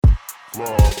Fly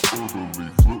orderly,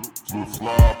 flip, flip,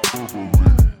 fly orderly.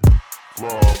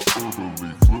 Fly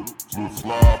orderly, flip, flip,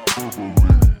 fly orderly.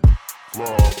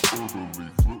 Fly orderly,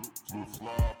 flip, flip,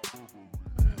 fly orderly.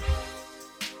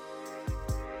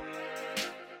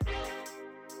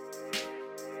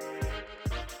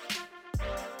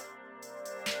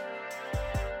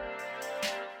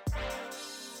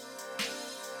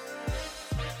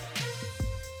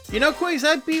 You know, Quiz,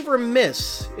 I'd be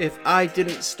remiss if I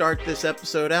didn't start this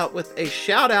episode out with a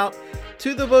shout out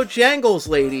to the Bojangles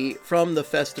lady from the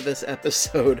Festivus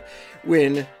episode.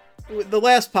 When the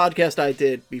last podcast I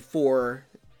did before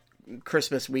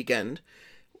Christmas weekend,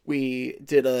 we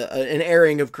did an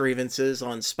airing of grievances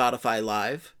on Spotify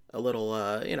Live, a little,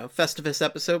 Festivus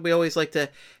episode. We always like to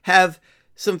have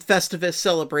some Festivus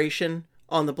celebration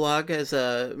on the blog, as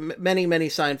many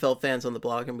Seinfeld fans on the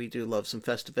blog, and we do love some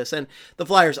Festivus, and the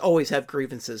Flyers always have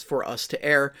grievances for us to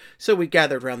air, so we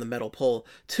gathered around the metal pole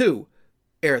to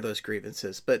air those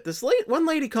grievances. But this one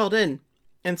lady called in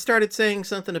and started saying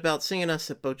something about seeing us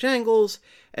at Bojangles,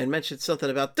 and mentioned something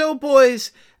about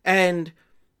Doughboys, and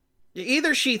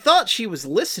either she thought she was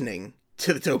listening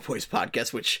to the Doughboys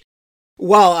podcast, which,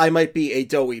 while I might be a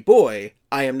doughy boy,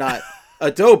 I am not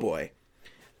a doughboy.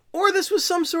 Or this was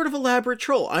some sort of elaborate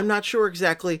troll. I'm not sure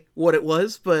exactly what it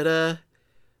was, but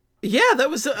yeah, that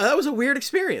was a weird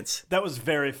experience. That was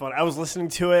very fun. I was listening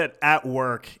to it at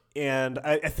work, and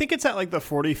I think it's at like the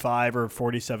 45 or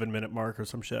 47 minute mark or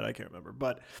some shit. I can't remember,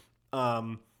 but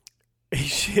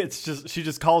she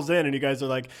just calls in, and you guys are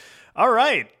like, "All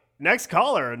right, next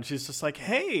caller," and she's just like,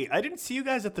 "Hey, I didn't see you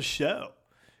guys at the show."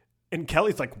 And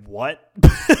Kelly's like, "What?"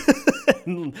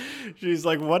 And she's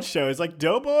like, "What show?" He's like,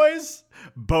 "Doughboys?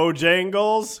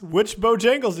 Bojangles? Which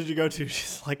Bojangles did you go to?"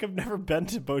 She's like, "I've never been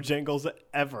to Bojangles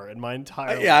ever in my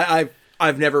entire life." Yeah,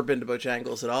 I've never been to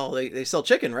Bojangles at all. They sell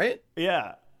chicken, right?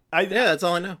 Yeah. Yeah, that's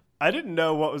all I know. I didn't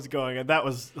know what was going on. That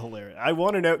was hilarious. I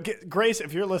want to know, Grace,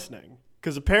 if you're listening,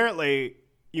 because apparently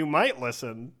you might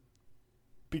listen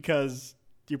because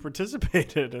you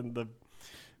participated in the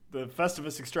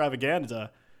Festivus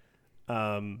extravaganza.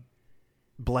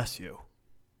 Bless you.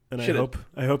 And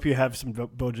I hope you have some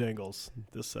Bojangles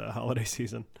this holiday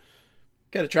season.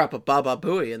 Got to drop a Baba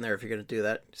Booey in there if you're going to do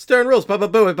that. Stern rules, Baba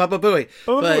Booey, Baba Booey.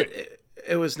 But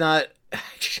it was not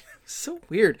so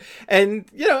weird. And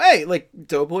hey, like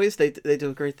Doughboys, they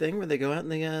do a great thing where they go out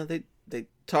and they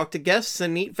talk to guests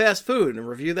and eat fast food and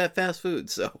review that fast food.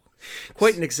 So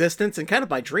quite an existence and kind of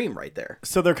my dream right there.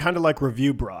 So they're kind of like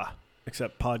Review Bra,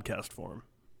 except podcast form.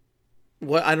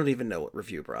 What? I don't even know what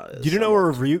Review Bra is. You don't know what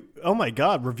Review? Oh my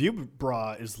God, Review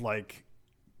Bra is like.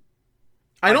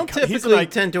 I don't typically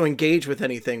tend to engage with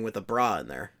anything with a bra in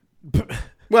there.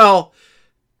 Well,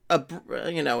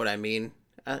 you know what I mean.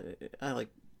 I like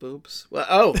boobs.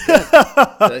 Well, did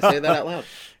I say that out loud?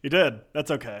 You did. That's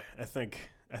okay. I think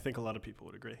a lot of people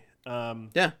would agree.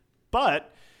 Yeah.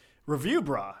 But Review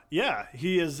Bra, yeah,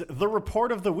 he is the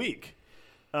report of the week,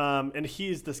 and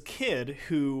he's this kid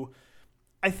who.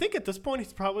 I think at this point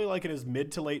he's probably like in his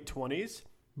mid to late 20s,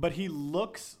 but he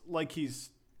looks like he's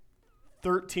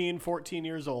 13, 14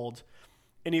 years old,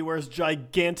 and he wears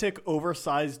gigantic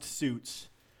oversized suits,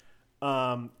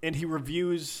 and he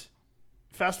reviews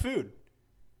fast food.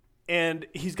 And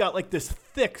he's got like this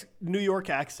thick New York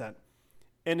accent,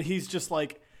 and he's just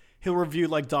like, he'll review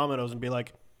like Domino's and be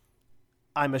like,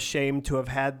 "I'm ashamed to have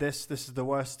had this. This is the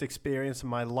worst experience of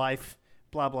my life,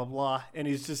 blah, blah, blah." And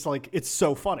he's just like, it's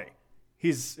so funny.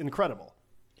 He's incredible.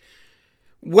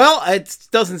 Well, it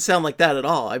doesn't sound like that at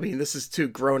all. I mean, this is two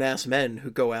grown-ass men who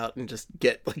go out and just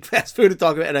get like fast food to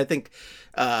talk about. And I think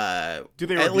do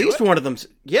they at least one of them.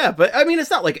 Yeah, but I mean, it's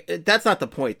not like that's not the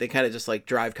point. They kind of just like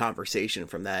drive conversation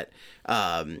from that.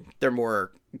 They're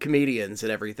more comedians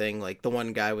and everything. Like the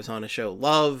one guy was on a show,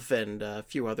 Love, and a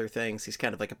few other things. He's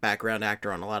kind of like a background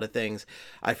actor on a lot of things.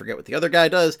 I forget what the other guy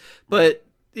does, but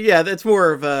yeah, that's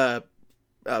more of a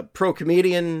pro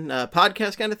comedian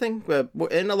podcast kind of thing,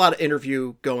 and a lot of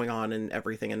interview going on and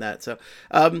everything in that. So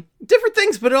different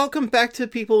things, but it all comes back to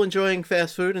people enjoying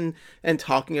fast food and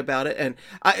talking about it. And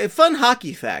a fun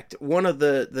hockey fact: one of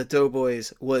the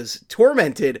Doughboys was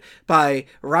tormented by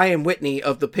Ryan Whitney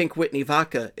of the Pink Whitney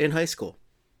Vodka in high school.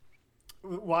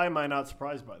 Why am I not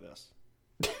surprised by this?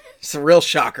 It's a real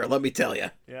shocker, let me tell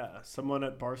you. Yeah, someone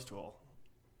at Barstool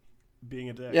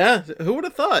being a dick. Yeah, who would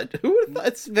have thought?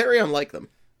 It's very unlike them.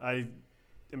 I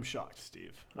am shocked,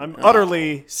 Steve. I'm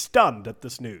utterly stunned at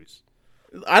this news.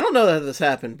 I don't know that this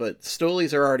happened, but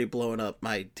Stoolies are already blowing up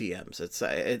my DMs.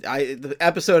 The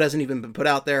episode hasn't even been put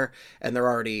out there, and they're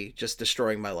already just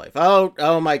destroying my life.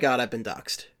 Oh my God, I've been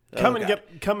doxxed.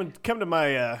 Come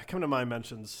to my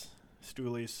mentions,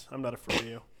 Stoolies. I'm not afraid of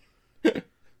you.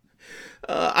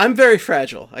 I'm very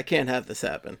fragile. I can't have this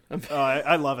happen. Oh,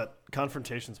 I love it.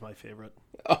 Confrontation's my favorite.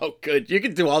 Oh, good. You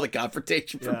can do all the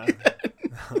confrontation for Yeah. me.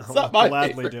 It's I'll not my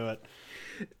gladly favorite. do it.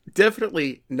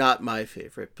 Definitely not my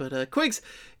favorite. But Quigs,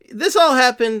 this all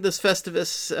happened, this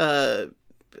Festivus,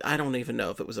 I don't even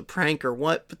know if it was a prank or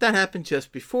what, but that happened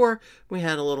just before we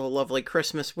had a little lovely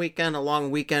Christmas weekend, a long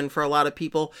weekend for a lot of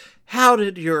people. How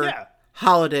did your Yeah.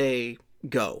 holiday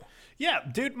go? Yeah,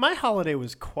 dude, my holiday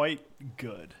was quite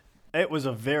good. It was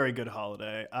a very good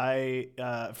holiday.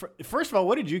 First of all,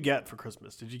 what did you get for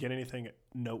Christmas? Did you get anything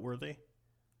noteworthy?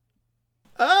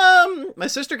 My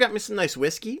sister got me some nice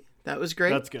whiskey. That was great.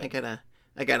 That's good.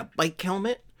 I got a bike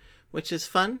helmet, which is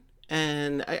fun.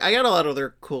 And I got a lot of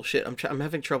other cool shit. I'm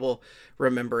having trouble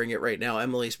remembering it right now.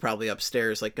 Emily's probably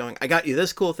upstairs, like going, I got you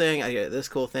this cool thing. I got this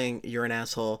cool thing. You're an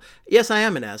asshole. Yes, I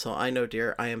am an asshole. I know,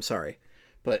 dear. I am sorry.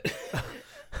 But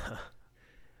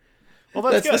Well,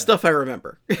 that's good. the stuff I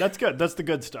remember. That's good. That's the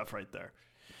good stuff right there.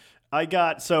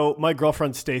 My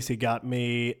girlfriend Stacy got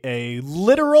me a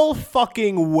literal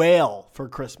fucking whale for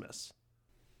Christmas.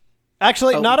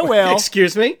 Actually, not a whale.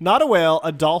 Excuse me? Not a whale,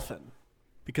 a dolphin.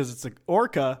 Because it's an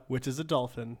orca, which is a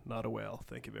dolphin, not a whale.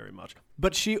 Thank you very much.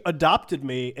 But she adopted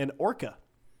me an orca.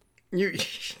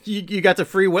 You got the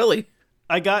free Willy.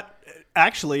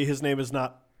 Actually, his name is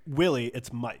not Willie,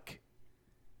 it's Mike.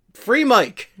 Free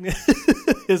Mike.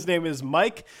 His name is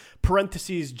Mike,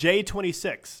 parentheses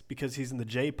J26, because he's in the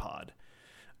J pod.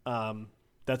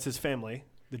 That's his family,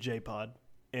 the J pod.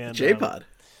 And J Pod.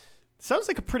 Sounds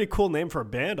like a pretty cool name for a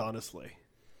band, honestly.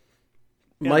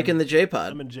 Mike in the J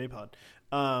Pod. I'm in J pod.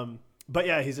 But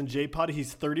yeah, he's in J pod.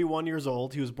 He's 31 years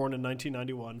old. He was born in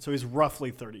 1991, so he's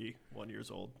roughly 31 years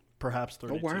old, perhaps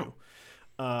 32. Oh,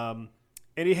 wow.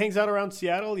 And he hangs out around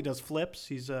Seattle. He does flips.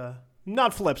 He's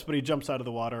not flips, but he jumps out of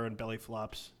the water and belly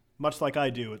flops, much like I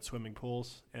do at swimming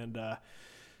pools. And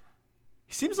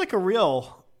he seems like a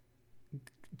real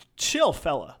chill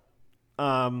fella.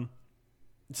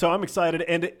 So I'm excited.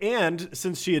 And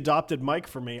since she adopted Mike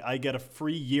for me, I get a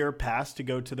free year pass to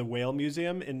go to the Whale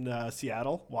Museum in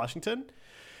Seattle, Washington.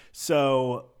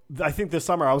 So I think this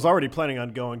summer I was already planning on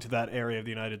going to that area of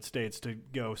the United States to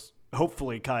go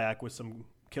hopefully kayak with some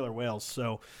killer whales.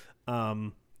 So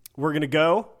we're going to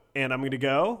go, and I'm going to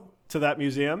go to that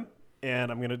museum,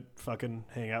 and I'm going to fucking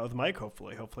hang out with Mike,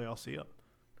 hopefully. Hopefully I'll see him.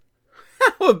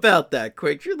 How about that,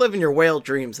 Quick? You're living your whale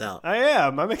dreams out. I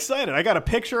am. I'm excited. I got a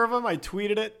picture of him. I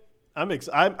tweeted it. I'm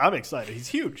excited. He's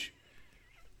huge.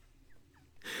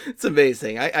 It's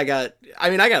amazing. I got a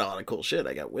lot of cool shit.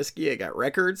 I got whiskey. I got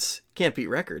records. Can't beat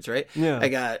records, right? Yeah.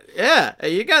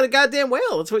 You got a goddamn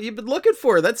whale. That's what you've been looking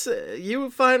for. That's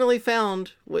you finally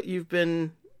found what you've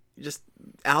been just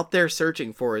out there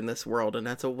searching for in this world, and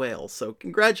that's a whale. So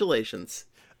congratulations.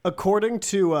 According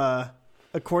to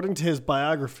his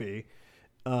biography,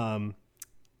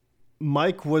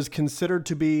 Mike was considered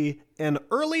to be an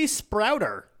early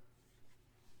sprouter.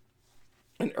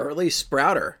 An early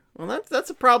sprouter. Well, that's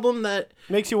a problem that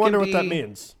Makes you wonder what that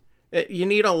means. You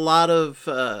need a lot of,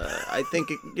 I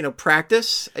think,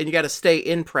 practice, and you got to stay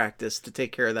in practice to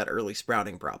take care of that early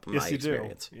sprouting problem. Yes, my you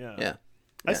experience. do. Yeah. Yeah.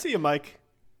 I see you, Mike.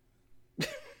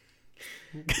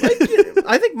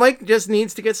 I think Mike just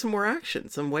needs to get some more action,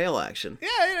 some whale action.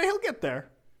 Yeah, he'll get there.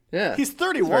 Yeah. He's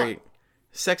 31. Very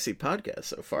sexy podcast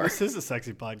so far. This is a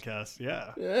sexy podcast.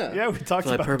 Yeah. Yeah. Yeah, we talked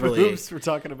about Hyperbole. boobs. We're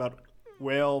talking about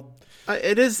whale.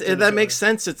 It is. That makes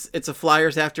sense. It's a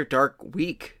Flyers After Dark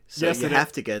week, so Yes, you it have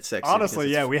is. to get sexy. Honestly,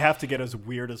 because yeah, we have to get as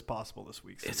weird as possible this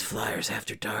week. it's Flyers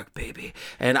After Dark, baby.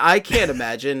 And I can't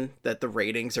imagine that the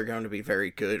ratings are going to be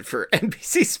very good for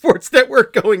NBC Sports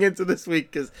Network going into this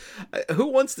week, because who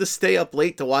wants to stay up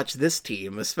late to watch this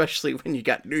team, especially when you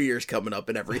got New Year's coming up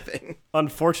and everything?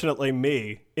 Unfortunately,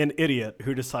 me, an idiot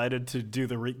who decided to do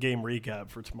the game recap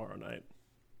for tomorrow night.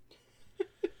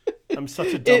 I'm such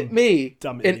a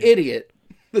dumb an idiot.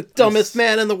 The dumbest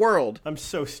man in the world. I'm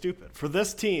so stupid. For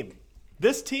this team,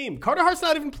 Carter Hart's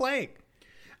not even playing.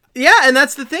 Yeah, and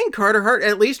that's the thing. Carter Hart,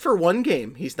 at least for one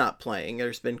game, he's not playing.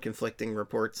 There's been conflicting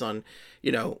reports on,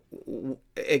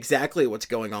 exactly what's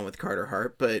going on with Carter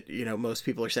Hart. But, most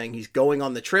people are saying he's going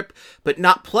on the trip, but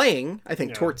not playing. I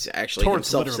think Torts actually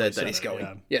himself said that he's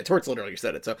going. Yeah, Torts literally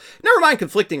said it. So never mind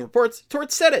conflicting reports.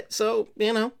 Torts said it. So,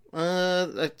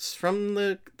 that's from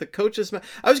the coach's mouth.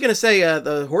 I was going to say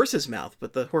the horse's mouth,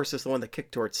 but the horse is the one that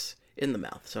kicked Torts in the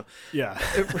mouth. So yeah,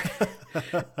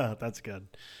 that's good.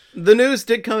 The news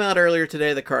did come out earlier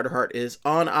today that Carter Hart is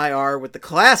on IR with the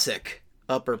classic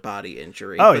upper body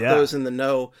injury. Oh, but yeah. those in the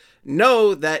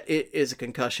know that it is a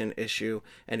concussion issue,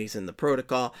 and he's in the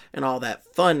protocol, and all that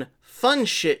fun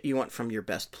shit you want from your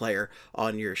best player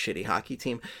on your shitty hockey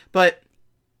team. But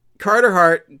Carter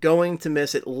Hart going to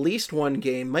miss at least one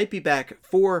game, might be back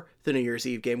for the New Year's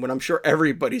Eve game when I'm sure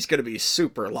everybody's going to be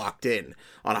super locked in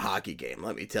on a hockey game,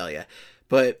 let me tell you.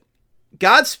 But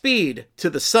Godspeed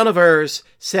to the son of Urs,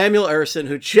 Samuel Ersson,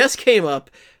 who just came up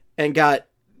and got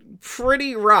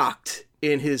pretty rocked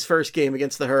in his first game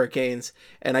against the Hurricanes.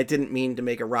 And I didn't mean to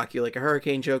make a rock you like a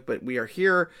hurricane joke, but we are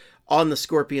here on the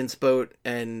Scorpions boat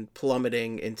and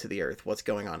plummeting into the earth. What's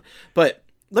going on? But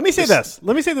let me say this.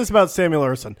 Let me say this about Samuel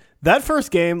Ersson. That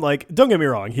first game, like, don't get me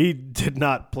wrong, he did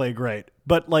not play great,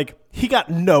 but like he got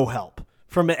no help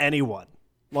from anyone.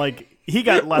 Like he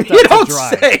got left out to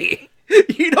dry.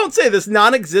 You don't say this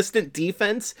non-existent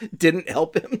defense didn't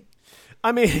help him.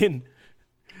 I mean,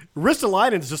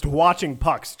 Ristolainen's just watching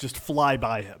pucks just fly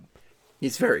by him.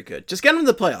 He's very good. Just get him to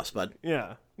the playoffs, bud.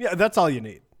 Yeah, that's all you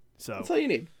need. So that's all you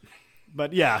need.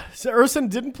 But yeah, so Ersson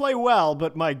didn't play well,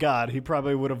 but my God, he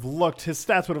probably would have looked, his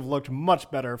stats would have looked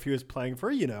much better if he was playing for,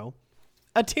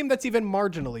 a team that's even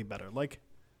marginally better. Like,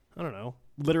 I don't know,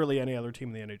 literally any other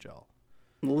team in the NHL.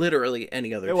 Literally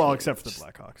any other team. Well, except for the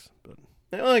Blackhawks. But.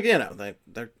 Well,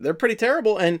 they're pretty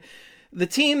terrible. And the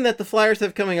team that the Flyers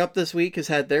have coming up this week has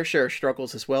had their share of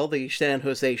struggles as well. The San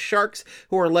Jose Sharks,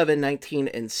 who are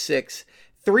 11-19-6.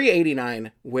 .389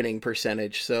 winning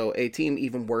percentage, so a team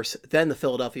even worse than the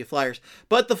Philadelphia Flyers.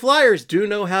 But the Flyers do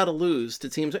know how to lose to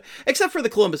teams, except for the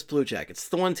Columbus Blue Jackets.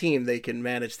 The one team they can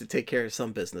manage to take care of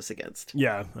some business against.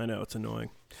 Yeah, I know, it's annoying.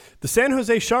 The San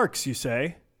Jose Sharks, you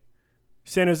say?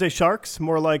 San Jose Sharks?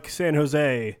 More like San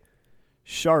Jose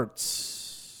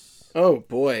Sharks. Oh,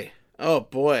 boy.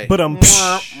 But Oh,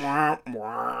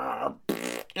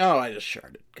 I just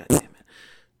sharted. God damn it.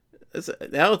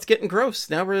 Now it's getting gross.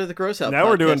 Now we're the gross out. Now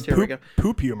we're doing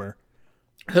poop humor.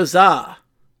 Huzzah.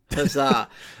 But,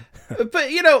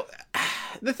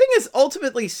 the thing is,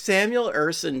 ultimately, Samuel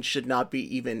Ersson should not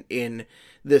be even in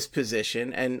this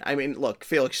position. And, I mean, look,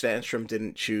 Felix Sandstrom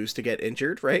didn't choose to get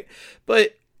injured, right?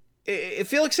 But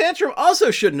Felix Sandstrom also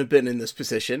shouldn't have been in this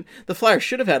position. The Flyers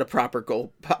should have had a proper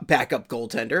backup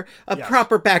goaltender,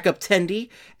 proper backup tendy.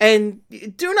 And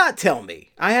do not tell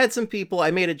me. I had some people,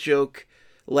 I made a joke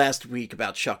last week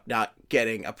about Chuck not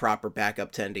getting a proper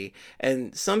backup tendy,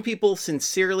 and some people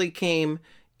sincerely came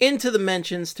into the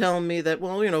mentions telling me that,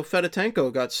 well,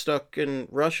 Fedotenko got stuck in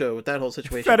Russia with that whole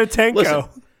situation. Fedotenko.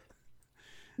 Listen,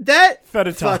 that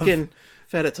Fedotov. fucking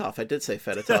Fedotov. I did say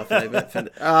Fedotov.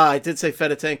 I did say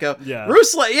Fedotenko. Yeah.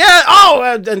 Ruslan. Yeah.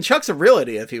 Oh, and Chuck's a real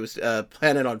idiot if he was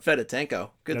planning on Fedotenko.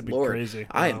 Good That'd be Lord. crazy.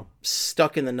 I am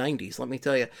stuck in the 90s, let me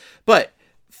tell you. But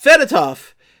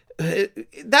Fedotov,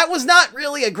 that was not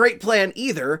really a great plan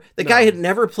either. The guy had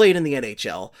never played in the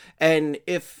NHL. And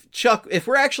if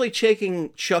we're actually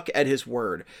taking Chuck at his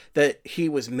word that he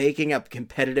was making up a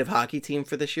competitive hockey team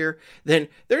for this year, then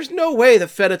there's no way that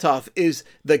Fedotov is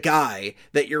the guy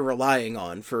that you're relying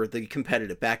on for the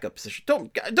competitive backup position.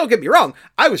 Don't get me wrong.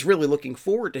 I was really looking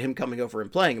forward to him coming over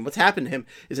and playing. And what's happened to him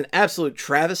is an absolute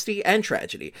travesty and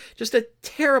tragedy. Just a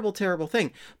terrible, terrible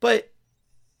thing. But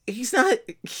he's not,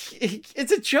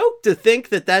 it's a joke to think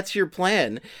that that's your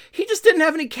plan. He just didn't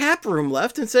have any cap room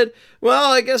left and said,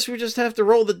 well, I guess we just have to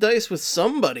roll the dice with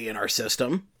somebody in our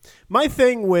system. My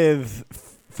thing with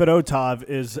Fedotov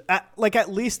is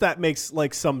at least that makes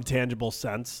like some tangible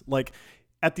sense. Like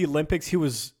at the Olympics, he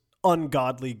was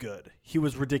ungodly good. He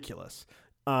was ridiculous.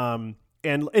 And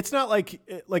it's not like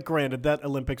granted that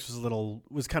Olympics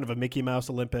was kind of a Mickey Mouse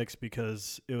Olympics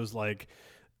because it was like,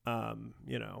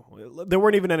 there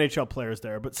weren't even NHL players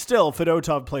there, but still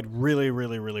Fedotov played really,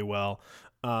 really, really well.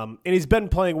 And he's been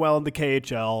playing well in the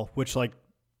KHL, which like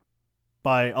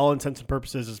by all intents and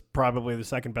purposes is probably the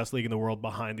second best league in the world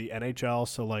behind the NHL.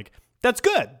 So like, that's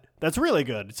good. That's really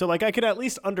good. So like, I could at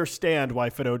least understand why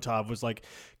Fedotov was like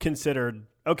considered,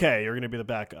 okay, you're going to be the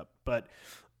backup, but,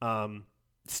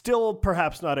 still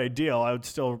perhaps not ideal. I would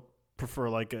still prefer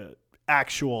like a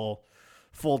actual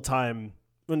full-time,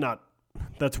 well, not,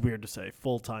 that's weird to say,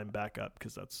 full-time backup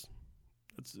because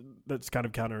that's kind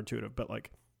of counterintuitive. But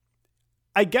like,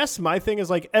 I guess my thing is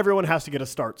like everyone has to get a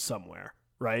start somewhere,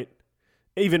 right?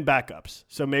 Even backups.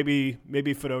 So maybe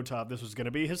Fedotov, this was going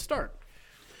to be his start.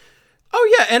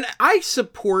 Oh yeah, and I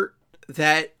support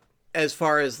that as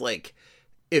far as like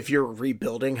if you're a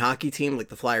rebuilding hockey team, like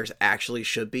the Flyers actually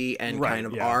should be and kind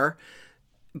of are.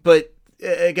 But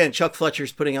again, Chuck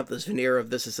Fletcher's putting up this veneer of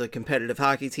this is a competitive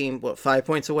hockey team. What, 5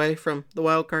 points away from the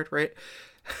wild card, right?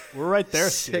 We're right there,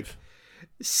 Steve.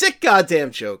 Sick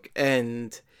goddamn joke.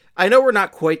 And I know we're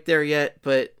not quite there yet,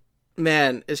 but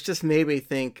man, it's just made me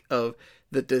think of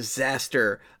the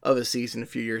disaster of a season a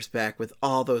few years back with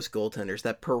all those goaltenders,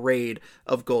 that parade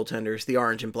of goaltenders, the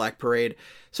orange and black parade.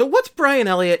 So what's Brian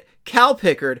Elliott, Cal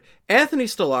Pickard, Anthony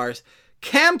Stolarz,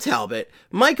 Cam Talbot,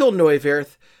 Michael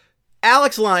Neuwirth,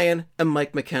 Alex Lyon, and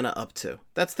Mike McKenna up to?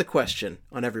 That's the question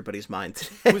on everybody's mind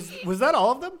today. Was that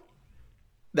all of them?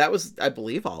 That was, I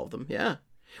believe, all of them, yeah.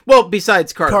 Well,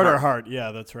 besides Carter Hart.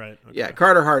 Yeah, that's right. Okay. Yeah,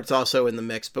 Carter Hart's also in the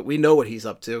mix, but we know what he's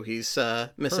up to. He's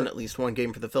missing at least one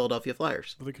game for the Philadelphia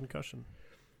Flyers. With a concussion.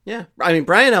 Yeah. I mean,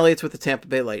 Brian Elliott's with the Tampa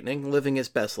Bay Lightning, living his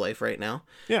best life right now.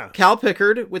 Yeah. Cal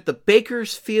Pickard with the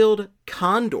Bakersfield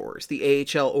Condors, the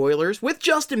AHL Oilers, with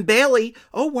Justin Bailey.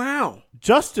 Oh, wow.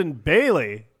 Justin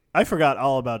Bailey. I forgot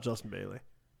all about Justin Bailey.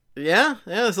 Yeah,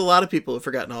 there's a lot of people who've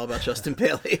forgotten all about Justin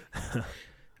Bailey.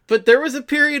 But there was a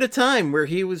period of time where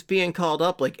he was being called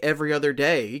up like every other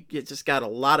day. He just got a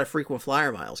lot of frequent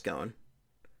flyer miles going.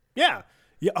 Yeah.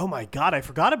 Yeah. Oh my God. I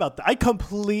forgot about that. I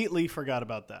completely forgot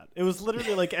about that. It was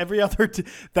literally like every other.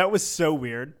 That was so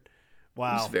weird.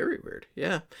 Wow. It's very weird.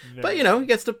 Yeah. But, you know, he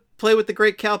gets to play with the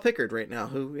great Cal Pickard right now.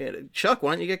 Chuck,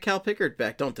 why don't you get Cal Pickard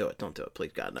back? Don't do it. Don't do it.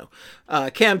 Please, God, no.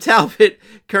 Cam Talbot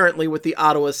currently with the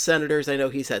Ottawa Senators. I know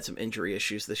he's had some injury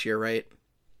issues this year, right?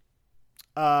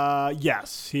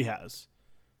 Yes, he has.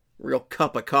 Real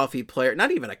cup of coffee player.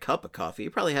 Not even a cup of coffee. He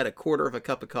probably had a quarter of a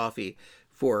cup of coffee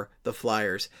for the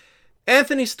Flyers.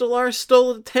 Anthony Stolarz,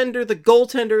 Stoltender, the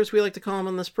goaltender, as we like to call him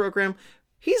on this program.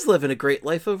 He's living a great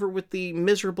life over with the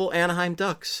miserable Anaheim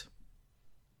Ducks.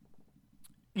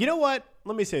 You know what?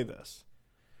 Let me say this.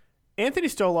 Anthony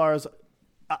Stolarz,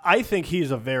 I think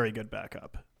he's a very good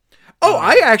backup. Oh,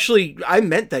 I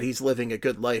meant that he's living a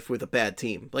good life with a bad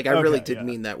team. Like, I really did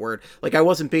mean that word. Like, I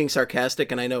wasn't being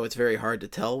sarcastic, and I know it's very hard to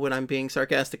tell when I'm being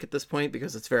sarcastic at this point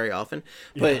because it's very often.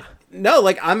 But no,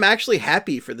 like, I'm actually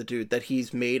happy for the dude that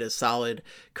he's made a solid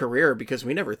career because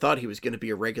we never thought he was going to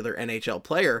be a regular NHL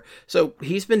player. So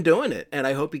he's been doing it, and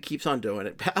I hope he keeps on doing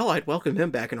it. Hell, I'd welcome him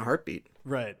back in a heartbeat.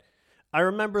 Right. I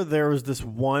remember there was this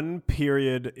one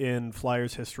period in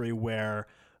Flyers history where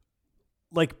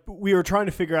like we were trying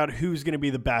to figure out who's going to be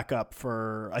the backup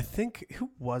for, I think, who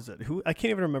was it? I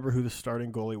can't even remember who the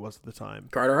starting goalie was at the time.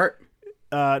 Carter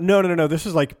Hart? No. This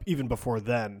was like even before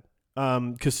then.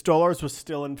 Because Stolarz was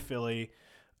still in Philly.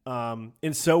 And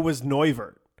so was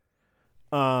Neuwirth.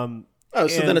 So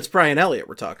then it's Brian Elliott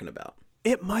we're talking about.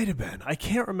 It might have been. I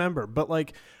can't remember. But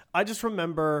like, I just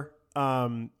remember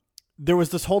there was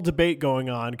this whole debate going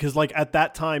on because like at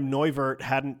that time Neuwirth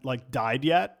hadn't like died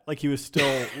yet. Like he was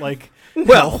still like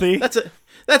healthy.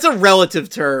 That's a relative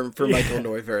term for Michael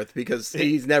Neuwirth because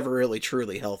he's never really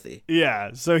truly healthy.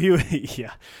 Yeah. So he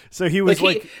was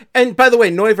like and by the way,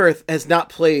 Neuwirth has not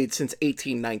played since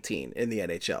 1819 in the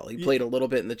NHL. He played a little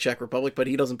bit in the Czech Republic, but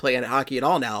he doesn't play any hockey at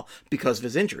all now because of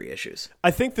his injury issues.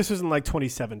 I think this was in like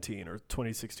 2017 or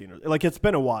 2016 or like it's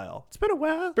been a while. But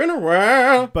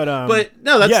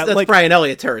no, that's like Brian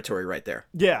Elliott territory right there.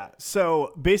 Yeah.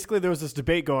 So basically there was this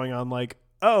debate going on like,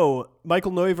 oh,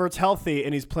 Michael Neuwirth's healthy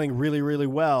and he's playing really, really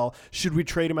well. Should we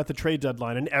trade him at the trade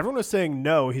deadline? And everyone was saying,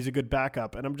 no, he's a good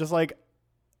backup. And I'm just like,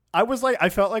 I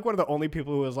felt like one of the only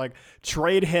people who was like,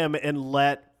 trade him and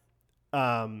let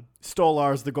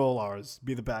Stolarz, the goalars,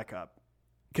 be the backup.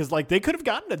 Because like they could have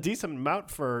gotten a decent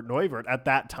amount for Neuwirth at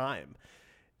that time.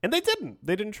 And they didn't.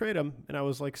 They didn't trade him. And I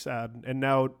was like sad. And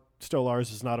now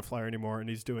Stolarz is not a Flyer anymore and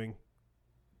he's doing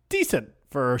decent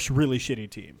for a really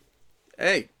shitty team.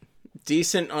 Hey.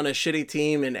 Decent on a shitty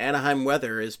team in Anaheim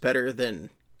weather is better than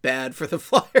bad for the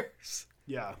Flyers.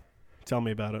 Yeah. Tell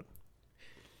me about it.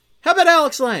 How about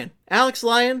Alex Lyon? Alex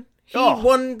Lyon, he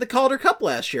won the Calder Cup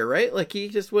last year, right? Like he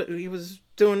was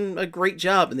doing a great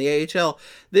job in the AHL.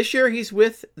 This year he's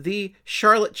with the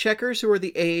Charlotte Checkers, who are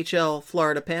the AHL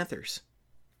Florida Panthers.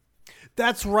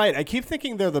 That's right. I keep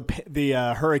thinking they're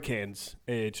the Hurricanes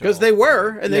AHL. Because they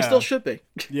were, and they still should be.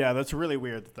 Yeah, that's really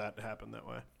weird that happened that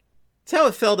way. It's how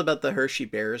it felt about the Hershey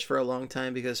Bears for a long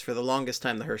time, because for the longest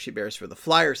time the Hershey Bears were the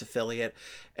Flyers affiliate,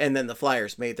 and then the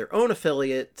Flyers made their own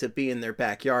affiliate to be in their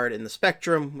backyard in the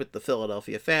Spectrum with the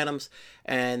Philadelphia Phantoms,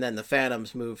 and then the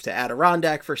Phantoms moved to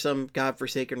Adirondack for some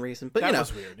godforsaken reason. But that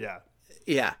was weird, yeah.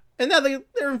 Yeah. And now they're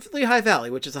in Lehigh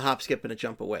Valley, which is a hop, skip, and a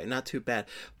jump away. Not too bad.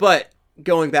 But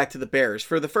going back to the Bears,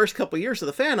 for the first couple of years of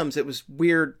the Phantoms, it was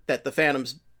weird that the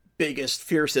Phantoms' biggest,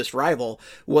 fiercest rival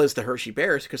was the Hershey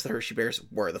Bears, because the Hershey Bears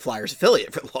were the Flyers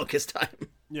affiliate for the longest time.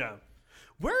 Yeah.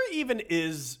 Where even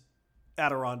is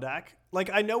Adirondack?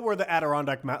 Like, I know where the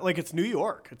Adirondack like it's New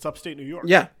York. It's upstate New York.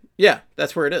 Yeah,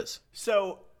 that's where it is.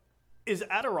 So is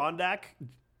Adirondack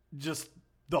just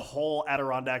the whole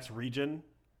Adirondacks region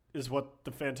is what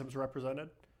the Phantoms represented?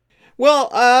 Well,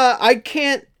 I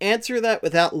can't answer that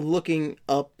without looking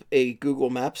up a Google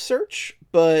Maps search,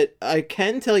 but I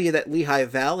can tell you that Lehigh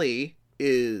Valley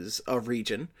is a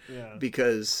region Yeah.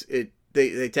 because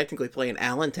they technically play in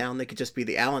Allentown. They could just be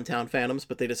the Allentown Phantoms,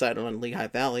 but they decided on Lehigh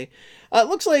Valley. It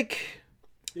looks like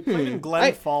They played in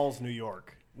Glen Falls, New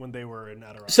York, when they were in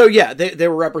Adirondack. so. Yeah, they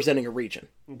were representing a region.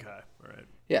 Okay, all right.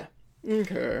 Yeah.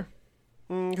 Okay.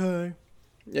 Okay.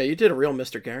 Yeah, you did a real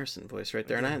Mr. Garrison voice right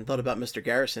there, and I hadn't thought about Mr.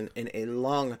 Garrison in a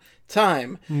long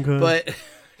time. Okay. But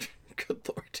good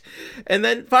lord! And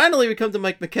then finally, we come to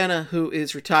Mike McKenna, who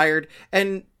is retired,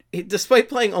 and despite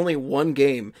playing only one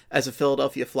game as a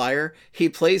Philadelphia Flyer, he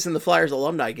plays in the Flyers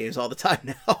alumni games all the time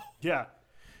now. Yeah.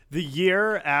 The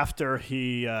year after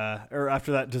or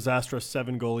after that disastrous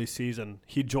 7 goalie season,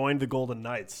 he joined the Golden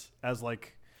Knights as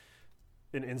like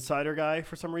an insider guy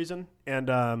for some reason. And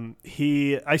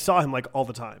I saw him like all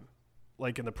the time,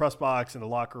 like in the press box, in the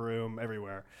locker room,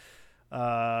 everywhere.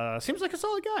 Seems like a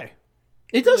solid guy.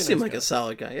 It does Really seem nice like guy. a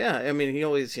solid guy. Yeah, I mean, he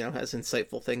always has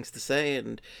insightful things to say,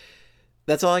 and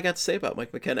that's all I got to say about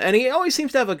Mike McKenna. And he always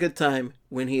seems to have a good time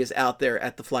when he is out there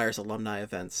at the Flyers alumni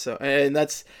events. So, and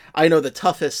that's, I know, the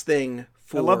toughest thing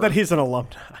for. I love that he's an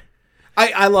alumni.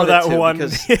 I love For that it too, one.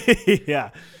 because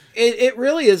Yeah. it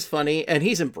really is funny, and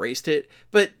he's embraced it.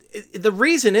 But the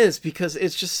reason is because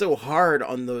it's just so hard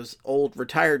on those old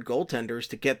retired goaltenders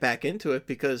to get back into it.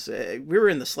 Because we were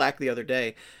in the Slack the other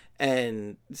day,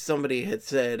 and somebody had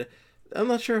said, I'm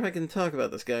not sure if I can talk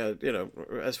about this guy,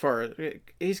 as far as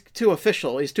he's too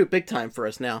official, he's too big time for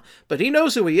us now, but he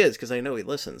knows who he is because I know he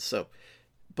listens. So,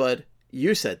 Bud,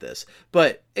 you said this,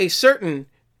 but a certain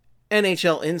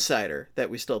NHL insider that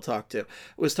we still talk to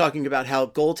was talking about how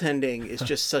goaltending is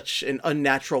just such an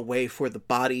unnatural way for the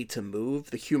body to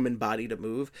move, the human body to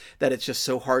move, that it's just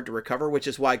so hard to recover, which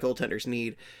is why goaltenders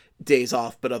need days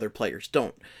off, but other players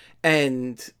don't.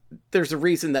 And there's a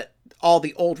reason that all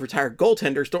the old retired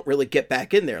goaltenders don't really get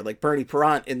back in there. Like Bernie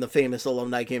Parent in the famous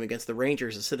alumni game against the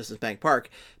Rangers at Citizens Bank Park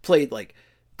played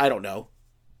I don't know,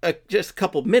 just a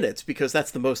couple minutes because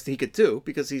that's the most he could do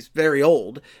because he's very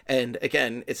old. And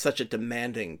again, it's such a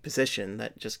demanding position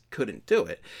that just couldn't do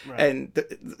it. Right. And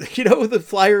the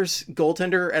Flyers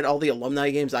goaltender at all the alumni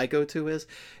games I go to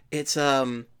it's oh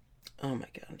my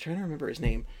God, I'm trying to remember his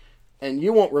name. And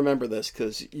you won't remember this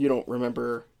because you don't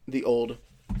remember the old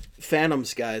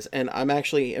Phantoms guys, and I'm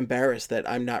actually embarrassed that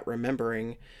I'm not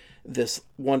remembering this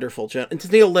wonderful gentleman. It's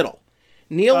Neil Little.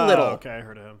 Little. Okay, I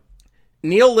heard of him.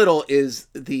 Neil Little is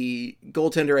the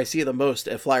goaltender I see the most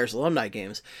at Flyers alumni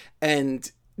games, and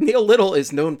Neil Little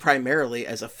is known primarily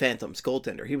as a Phantoms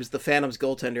goaltender. He was the Phantoms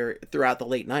goaltender throughout the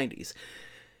late 90s.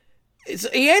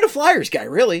 He ain't a Flyers guy,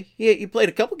 really. He played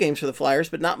a couple games for the Flyers,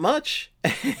 but not much.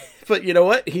 But you know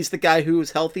what? He's the guy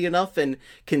who's healthy enough and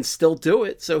can still do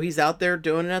it, so he's out there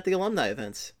doing it at the alumni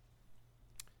events.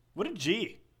 What a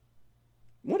G.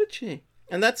 What a G.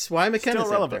 And that's why McKenna's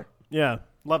Still relevant. out there. Yeah,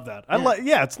 love that.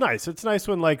 Yeah, it's nice. It's nice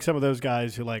when some of those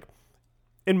guys who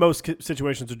in most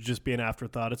situations would just be an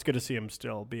afterthought. It's good to see him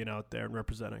still being out there and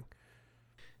representing.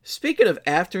 Speaking of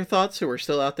afterthoughts who are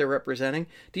still out there representing,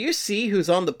 do you see who's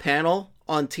on the panel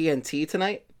on TNT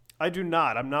tonight? I do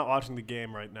not. I'm not watching the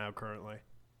game right now currently.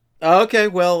 Okay,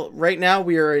 well, right now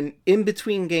we are in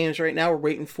between games right now. We're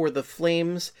waiting for the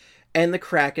Flames and the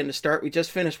Kraken to start. We just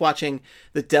finished watching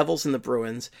the Devils and the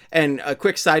Bruins. And a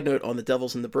quick side note on the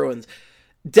Devils and the Bruins.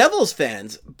 Devils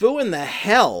fans booing the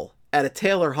hell out of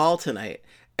Taylor Hall tonight.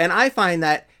 And I find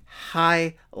that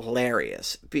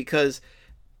hilarious because,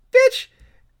 bitch,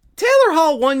 Taylor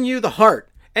Hall won you the heart,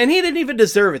 and he didn't even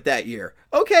deserve it that year.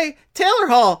 Okay, Taylor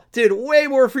Hall did way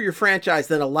more for your franchise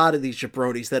than a lot of these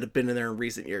jabronis that have been in there in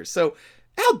recent years. So,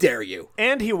 how dare you?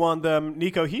 And he won them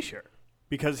Nico Hischier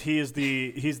because he's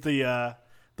the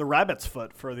rabbit's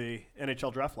foot for the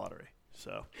NHL draft lottery.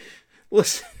 So,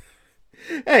 listen,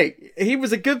 hey, he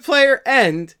was a good player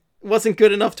and wasn't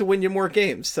good enough to win you more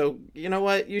games. So, you know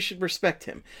what? You should respect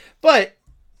him. But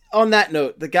on that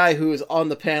note, the guy who is on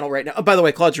the panel right now, oh, by the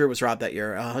way, Claude Giroux was robbed that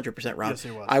year, 100% robbed. Yes,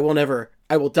 he was.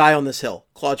 I will die on this hill.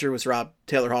 Claude Giroux was robbed.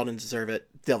 Taylor Hall didn't deserve it.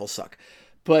 Devils suck.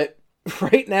 But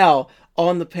right now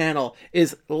on the panel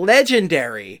is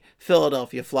legendary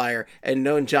Philadelphia Flyer and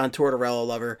known John Tortorella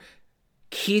lover,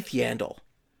 Keith Yandel.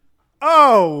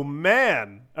 Oh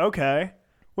man. Okay.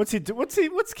 What's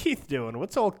Keith doing?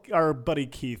 What's our buddy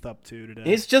Keith up to today?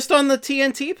 He's just on the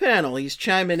TNT panel. He's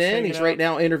chiming in. He's right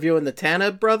now interviewing the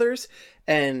Taneb brothers.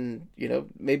 And,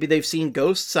 maybe they've seen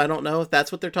ghosts. I don't know if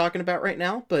that's what they're talking about right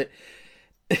now. But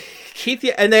Keith,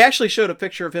 and they actually showed a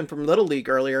picture of him from Little League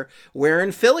earlier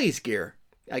wearing Phillies gear.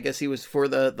 I guess he was for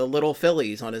the Little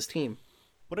Phillies on his team.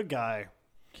 What a guy.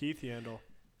 Keith Yandel.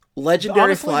 legendary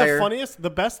Honestly, Flyer. the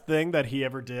best thing that he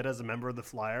ever did as a member of the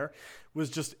Flyer was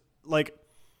just like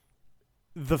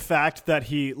the fact that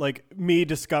me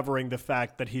discovering the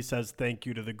fact that he says thank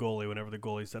you to the goalie whenever the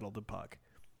goalie settled the puck.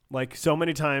 Like, so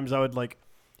many times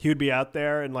he would be out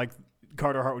there and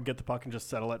Carter Hart would get the puck and just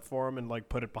settle it for him and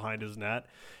put it behind his net.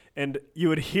 And you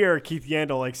would hear Keith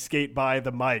Yandel skate by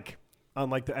the mic on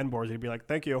the end boards. He'd be like,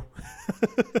 thank you.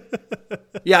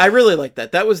 Yeah, I really like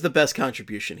that. That was the best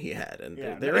contribution he had. And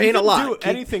there He ain't a didn't lot. do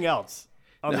anything else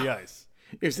on the ice.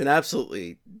 He was an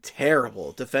absolutely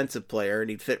terrible defensive player, and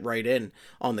he'd fit right in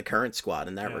on the current squad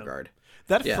in that regard.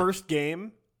 That first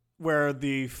game where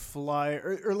the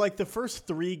Flyer, or the first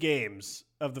 3 games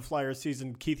of the Flyers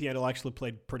season, Keith Yandel actually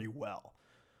played pretty well.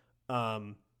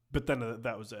 But then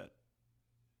that was it.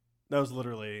 That was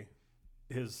literally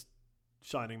his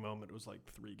shining moment. It was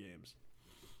 3 games.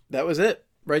 That was it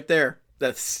right there.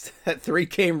 That's that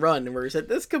 3-game run where he said,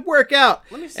 this could work out.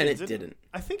 Let me see, and it didn't.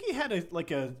 I think he had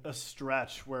a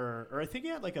stretch or I think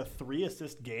he had a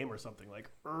 3-assist game or something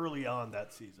early on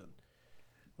that season.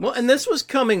 Well, and this was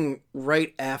coming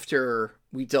right after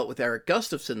we dealt with Eric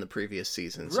Gustafson the previous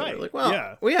season. So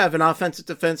Right. we have an offensive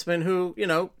defenseman who,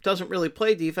 doesn't really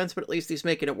play defense, but at least he's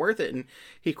making it worth it. And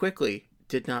he quickly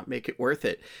did not make it worth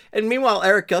it. And meanwhile,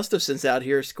 Eric Gustafson's out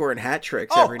here scoring hat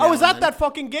tricks every now I was and at then. that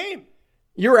fucking game.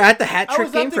 You were at the hat trick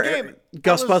was at game the for game.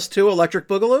 Gus Bus 2, Electric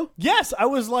Boogaloo? Yes, I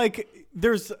was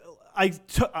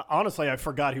honestly, I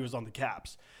forgot he was on the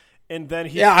Caps. And then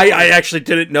I actually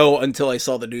didn't know until I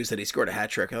saw the news that he scored a hat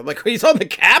trick. And I'm like, he's on the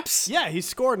Caps? Yeah, he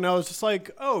scored, and I was just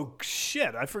like, oh,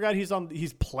 shit, I forgot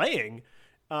he's playing.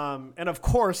 And of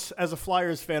course, as a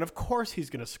Flyers fan, of course he's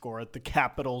going to score at the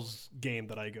Capitals game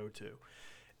that I go to.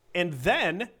 And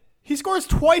then he scores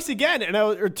twice again,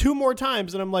 or 2 more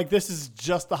times, and I'm like, this is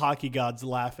just the hockey gods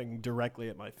laughing directly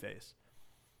at my face.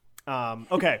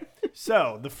 Okay,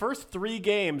 so the first 3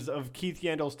 games of Keith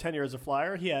Yandel's tenure as a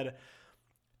Flyer, he had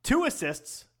 2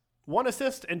 assists, 1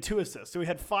 assist, and 2 assists. So he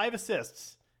had 5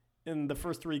 assists in the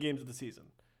first 3 games of the season.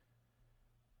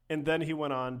 And then he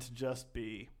went on to just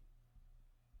be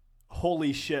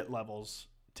holy shit levels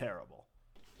terrible.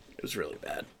 It was really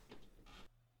bad.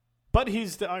 But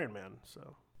he's the Iron Man,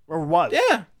 so... Or was.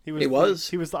 Yeah, he was.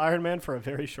 He was the Iron Man for a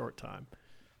very short time.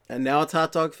 And now it's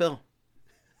Hot Dog Phil.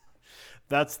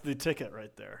 That's the ticket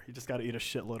right there. You just got to eat a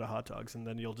shitload of hot dogs, and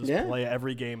then you'll just play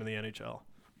every game in the NHL.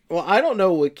 Well, I don't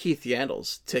know what Keith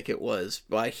Yandel's ticket was,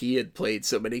 why he had played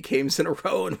so many games in a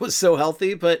row and was so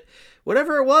healthy, but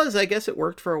whatever it was, I guess it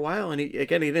worked for a while. And he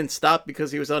didn't stop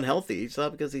because he was unhealthy. He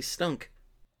stopped because he stunk.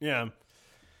 Yeah.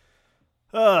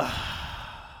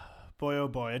 Boy, oh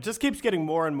boy. It just keeps getting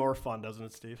more and more fun, doesn't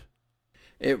it, Steve?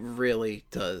 It really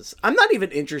does. I'm not even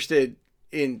interested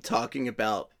in talking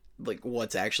about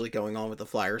what's actually going on with the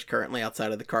Flyers currently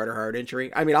outside of the Carter Hart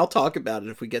injury. I mean, I'll talk about it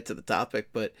if we get to the topic,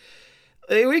 but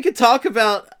we could talk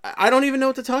about... I don't even know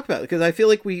what to talk about because I feel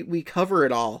like we cover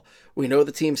it all. We know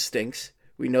the team stinks.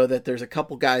 We know that there's a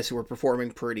couple guys who are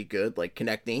performing pretty good, like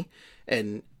Konechny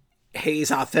and Hayes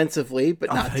offensively,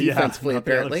 but not defensively,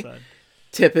 apparently.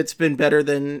 Tippett's been better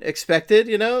than expected,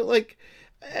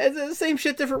 it's the same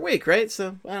shit, different week, right?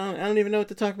 So I don't even know what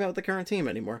to talk about with the current team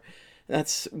anymore.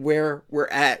 That's where we're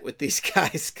at with these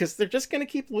guys because they're just going to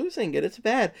keep losing it. It's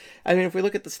bad. I mean, if we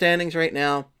look at the standings right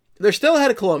now, they're still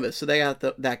ahead of Columbus, so they got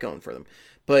that going for them.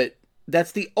 But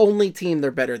that's the only team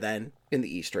they're better than in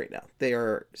the East right now. They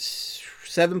are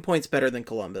 7 points better than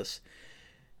Columbus.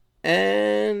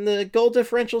 And the goal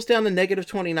differential's down to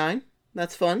 -29.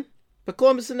 That's fun. But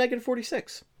Columbus is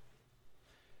 -46.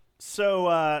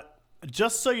 So,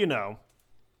 just so you know,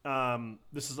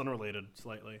 this is unrelated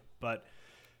slightly, but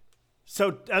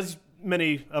so as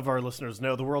many of our listeners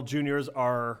know, the World Juniors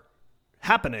are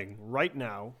happening right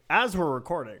now as we're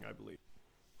recording, I believe.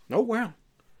 Oh, wow.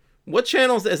 What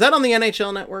channels? Is that on the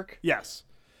NHL Network? Yes.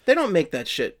 They don't make that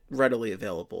shit readily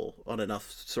available on enough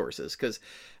sources because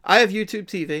I have YouTube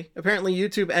TV. Apparently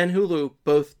YouTube and Hulu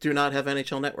both do not have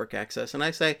NHL Network access. And I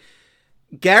say,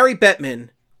 Gary Bettman,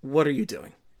 what are you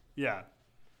doing? Yeah.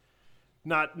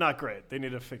 Not great. They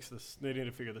need to fix this. They need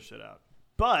to figure this shit out.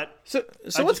 But so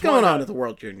what's going on at the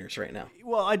World Juniors right now?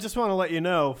 Well, I just want to let you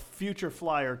know, future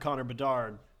Flyer Connor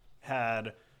Bedard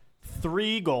had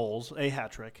 3 goals, a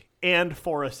hat trick, and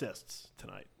 4 assists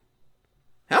tonight.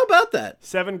 How about that?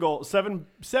 7 goals,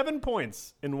 7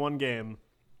 points in one game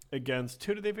against,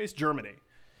 who did they face? Germany.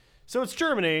 So it's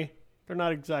Germany. They're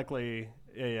not exactly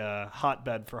a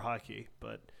hotbed for hockey,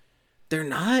 but they're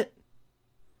not.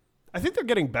 I think they're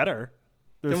getting better.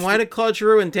 Then why did Claude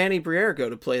Giroux and Danny Briere go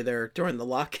to play there during the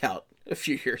lockout a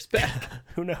few years back?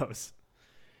 Who knows?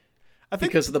 I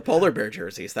think because of the polar bear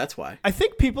jerseys. That's why. I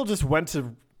think people just went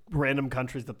to random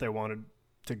countries that they wanted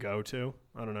to go to.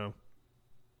 I don't know.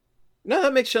 No,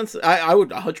 that makes sense. I would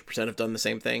 100% have done the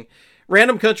same thing.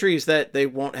 Random countries that they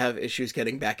won't have issues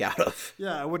getting back out of.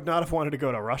 Yeah, I would not have wanted to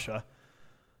go to Russia.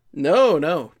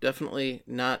 No, definitely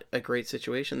not a great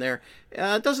situation there.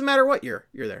 It doesn't matter what year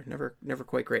you're there. Never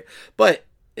quite great. But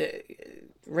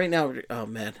right now, oh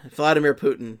man, Vladimir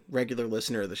Putin, regular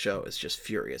listener of the show, is just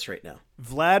furious right now.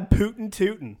 Vlad Putin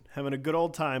Tootin, having a good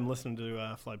old time listening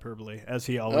to Flyperbole, as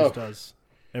he always does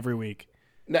every week.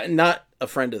 Not a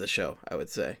friend of the show, I would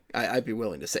say. I'd be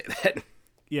willing to say that.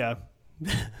 Yeah.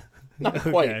 Not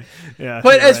quite. Okay. Yeah.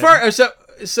 But as far as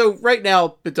so right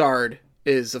now, Bedard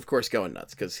is of course going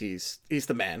nuts because he's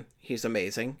the man. He's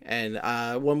amazing, and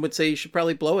one would say you should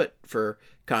probably blow it for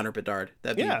Connor Bedard.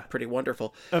 That'd be pretty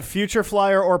wonderful. A future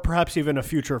flyer, or perhaps even a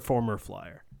future former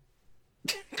flyer.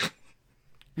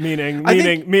 meaning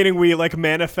we like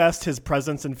manifest his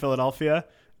presence in Philadelphia,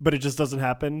 but it just doesn't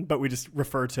happen. But we just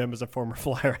refer to him as a former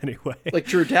flyer anyway. Like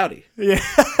Drew Doughty. Yeah,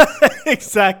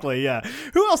 exactly. Yeah.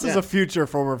 Who else is a future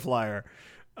former flyer?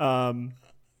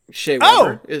 Shea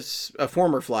Weber is a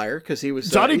former flyer because he was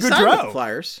Johnny Gaudreau with the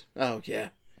Flyers. Oh yeah,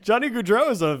 Johnny Gaudreau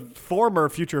is a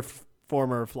future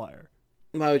former flyer.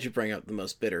 Why would you bring up the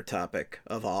most bitter topic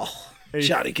of all?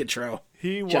 Johnny Gaudreau.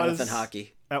 He Jonathan was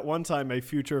Hockey at one time a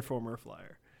future former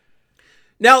flyer.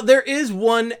 Now there is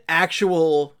one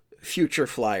actual future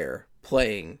flyer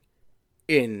playing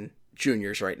in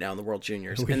juniors right now in the World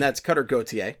Juniors, and that's Cutter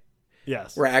Gauthier.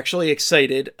 Yes. We're actually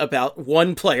excited about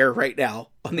one player right now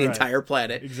on the entire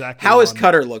planet. Exactly. How has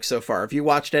Cutter looked so far? Have you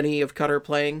watched any of Cutter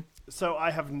playing? So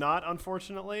I have not,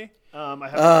 unfortunately. I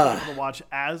haven't been able to watch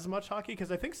as much hockey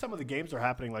because I think some of the games are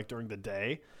happening like during the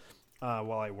day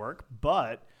while I work.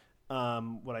 But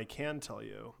what I can tell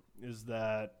you is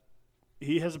that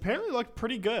he has apparently looked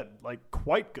pretty good, like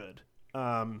quite good.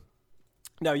 Now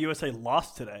USA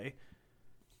lost today,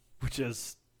 which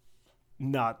is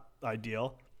not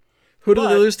ideal. Who did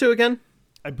they lose to again?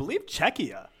 I believe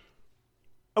Czechia.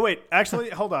 Oh, wait.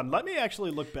 Actually, hold on. Let me actually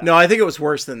look back. No, I think it was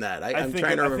worse than that. I'm think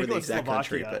trying to remember it the was exact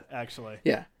country. Slovakia, But actually.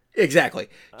 yeah, exactly.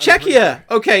 Czechia.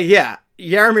 Okay, yeah.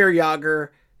 Jaromir Jagr,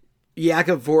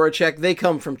 Jakub Voracek, they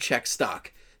come from Czech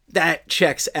stock. That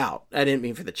checks out. I didn't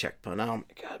mean for the Czech pun. Oh, my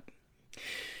God.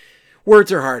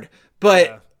 Words are hard.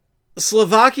 But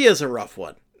Slovakia is a rough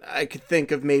one. I could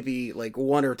think of maybe like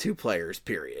one or two players,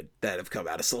 period, that have come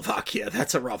out of Slovakia.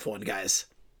 That's a rough one, guys.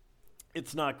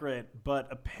 It's not great, but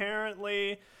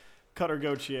apparently Cutter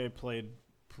Gauthier played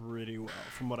pretty well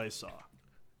from what I saw.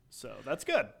 So that's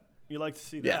good. You like to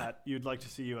see that. You'd like to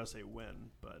see USA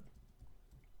win, but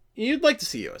you'd like to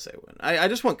see USA win. I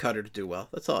just want Cutter to do well.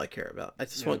 That's all I care about. I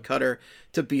just want Cutter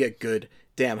to be a good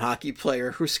damn hockey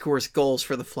player who scores goals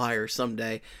for the Flyers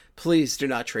someday. Please do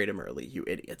not trade him early, you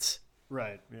idiots.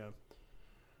 Right,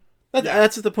 yeah.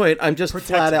 That's the point. I'm just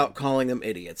flat out calling them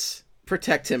idiots.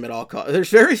 Protect him at all costs. There's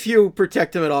very few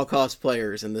protect him at all costs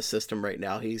players in this system right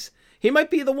now. He might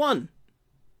be the one.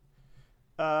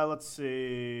 Let's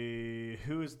see.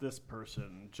 Who is this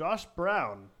person? Josh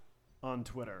Brown on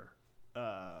Twitter.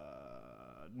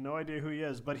 No idea who he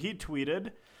is, but he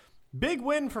tweeted, "Big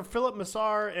win for Philip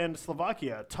Massar and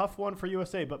Slovakia. Tough one for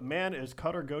USA, but man, is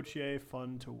Cutter Gauthier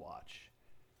fun to watch."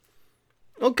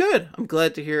 Oh, good. I'm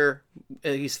glad to hear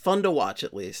he's fun to watch,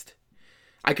 at least.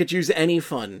 I could use any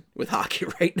fun with hockey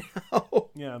right now.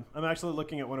 Yeah, I'm actually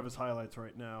looking at one of his highlights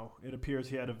right now. It appears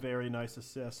he had a very nice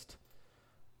assist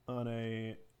on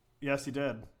a... Yes, he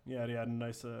did. Yeah, he had a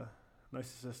nice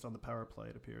assist on the power play,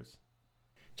 it appears.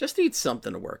 Just need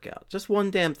something to work out. Just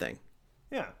one damn thing.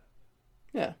 Yeah.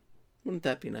 Yeah. Wouldn't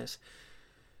that be nice?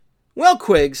 Well,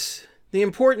 Quigs, the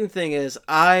important thing is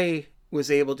I was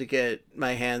able to get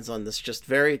my hands on this just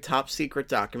very top secret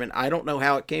document. I don't know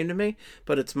how it came to me,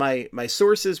 but it's my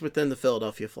sources within the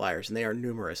Philadelphia Flyers, and they are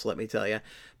numerous, let me tell you.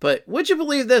 But would you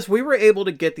believe this? We were able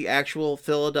to get the actual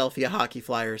Philadelphia Hockey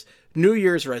Flyers New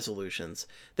Year's resolutions.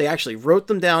 They actually wrote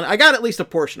them down. I got at least a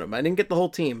portion of them. I didn't get the whole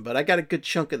team, but I got a good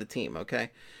chunk of the team,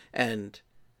 okay? And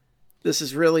this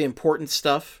is really important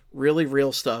stuff, really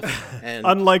real stuff. And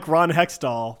unlike Ron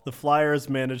Hextall, the Flyers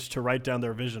managed to write down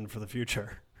their vision for the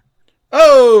future.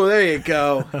 Oh, there you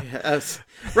go. Yes.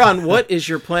 Ron, what is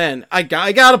your plan? I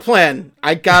got a plan.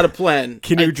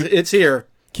 It's here.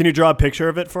 Can you draw a picture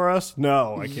of it for us?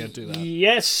 No, I can't do that.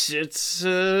 Yes, it's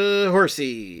a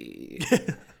horsey.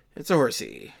 It's a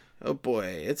horsey. Oh boy,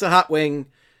 it's a hot wing.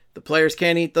 The players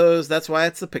can't eat those. That's why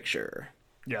it's the picture.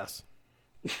 Yes.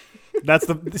 Those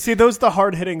are the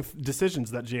hard-hitting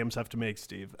decisions that GMs have to make,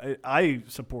 Steve. I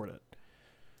support it.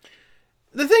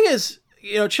 The thing is,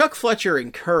 Chuck Fletcher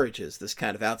encourages this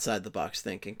kind of outside the box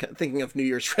thinking of New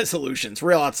Year's resolutions,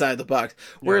 real outside the box.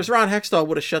 Whereas Ron Hextall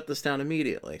would have shut this down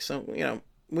immediately. So,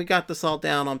 we got this all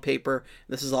down on paper.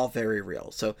 This is all very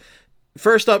real. So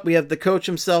first up, we have the coach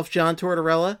himself, John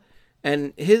Tortorella.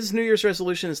 And his New Year's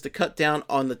resolution is to cut down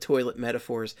on the toilet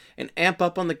metaphors and amp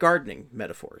up on the gardening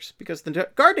metaphors. Because the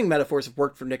gardening metaphors have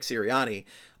worked for Nick Sirianni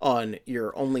on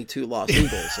your only 2 lost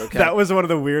Eagles. Okay, that was one of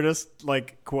the weirdest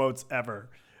quotes ever.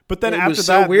 But then it after was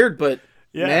that, so weird. But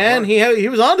man, he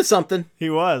was onto something. He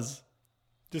was.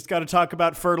 Just got to talk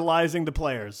about fertilizing the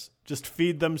players. Just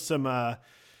feed them some.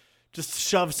 Just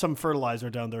shove some fertilizer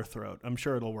down their throat. I'm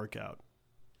sure it'll work out.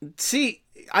 See,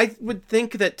 I would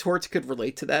think that Torts could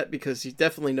relate to that because you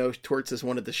definitely know Torts has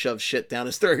wanted to shove shit down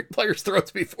his players'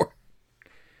 throats before.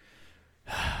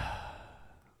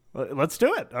 Let's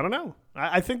do it. I don't know.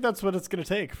 I think that's what it's going to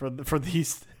take for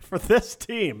this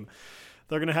team.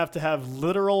 They're going to have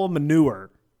literal manure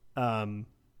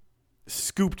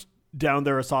scooped down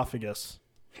their esophagus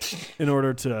in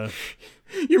order to.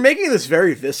 You're making this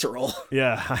very visceral.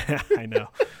 Yeah, I know.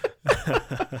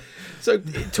 So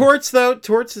Torts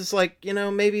is like,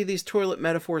 maybe these toilet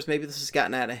metaphors, maybe this has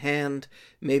gotten out of hand.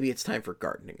 Maybe it's time for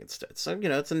gardening instead. So,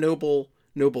 it's a noble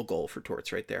goal for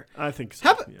Torts right there. I think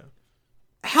so.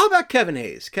 How about Kevin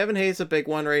Hayes? Kevin Hayes, a big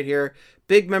one right here.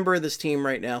 Big member of this team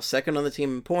right now, second on the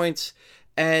team in points.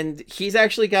 And he's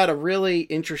actually got a really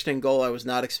interesting goal. I was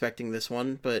not expecting this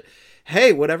one, but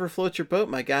hey, whatever floats your boat,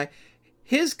 my guy.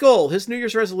 His goal, his New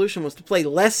Year's resolution was to play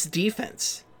less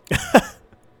defense.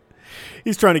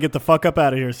 He's trying to get the fuck up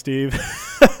out of here, Steve.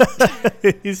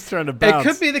 He's trying to bounce. It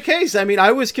could be the case. I mean,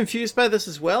 I was confused by this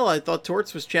as well. I thought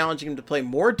Torts was challenging him to play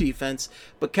more defense,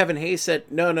 but Kevin Hayes said,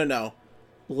 no.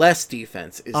 Less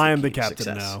defense is I am the the key to captain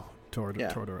success. now,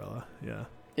 Tortorella. Yeah.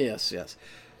 Yes.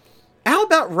 How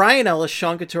about Ryan Ellis,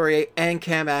 Sean Couturier, and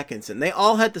Cam Atkinson? They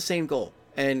all had the same goal.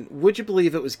 And would you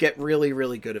believe it was get really,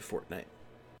 really good at Fortnite?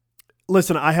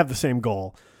 Listen, I have the same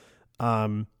goal. I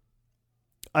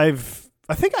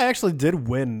think I actually did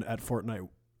win at Fortnite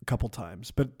a couple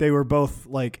times, but they were both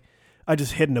I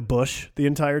just hid in a bush the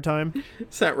entire time.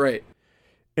 Is that right?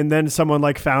 And then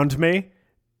someone found me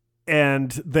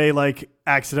and they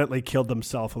accidentally killed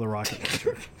themselves with a rocket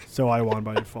launcher. So I won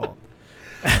by default.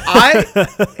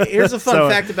 Here's a fun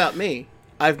fact about me.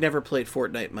 I've never played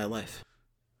Fortnite in my life.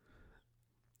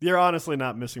 You're honestly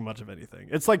not missing much of anything.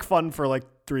 It's fun for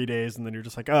 3 days, and then you're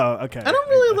just oh, okay. I don't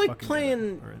really like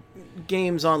playing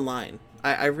games online.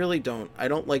 I really don't. I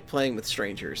don't like playing with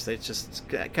strangers. They just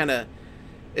kind of,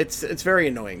 it's very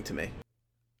annoying to me.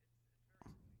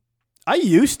 I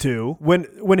used to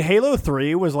when Halo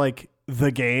 3 was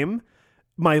the game.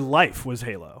 My life was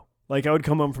Halo. I would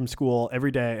come home from school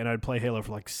every day, and I'd play Halo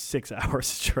for 6 hours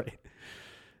straight.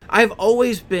 I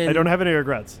don't have any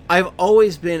regrets. I've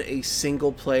always been a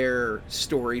single player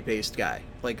story based guy,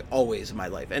 always in my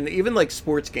life. And even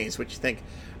sports games, which you think,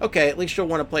 okay, at least you'll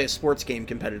want to play a sports game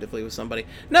competitively with somebody.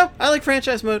 No, I like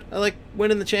franchise mode. I like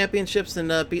winning the championships and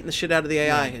beating the shit out of the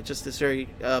AI. It just is very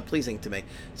pleasing to me.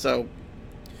 So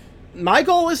my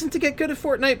goal isn't to get good at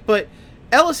Fortnite, but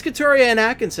Ellis, Couturier, and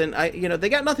Atkinson, they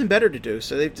got nothing better to do,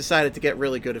 so they've decided to get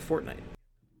really good at Fortnite.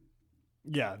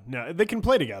 Yeah, no, they can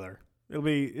play together.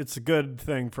 It's a good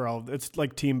thing for all. It's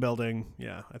team building.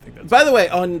 Yeah, I think that's. By the way,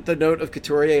 on the note of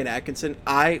Couturier and Atkinson,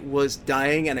 I was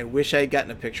dying, and I wish I had gotten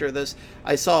a picture of this.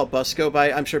 I saw a bus go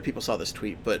by. I'm sure people saw this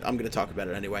tweet, but I'm going to talk about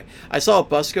it anyway. I saw a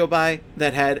bus go by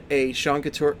that had Sean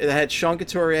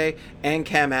Couturier and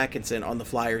Cam Atkinson on the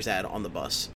Flyers ad on the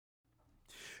bus.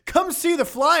 Come see the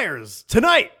Flyers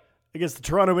tonight against the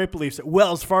Toronto Maple Leafs at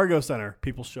Wells Fargo Center.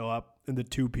 People show up, and the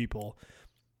 2 people.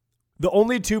 The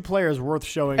only 2 players worth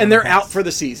showing. And they're out for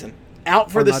the season.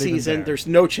 Out for the season. There's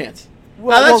no chance.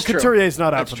 Well, Couturier's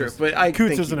not out for the season. But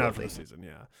Coots isn't out for the season,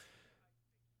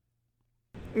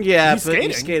 Yeah, but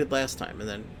he skated last time, and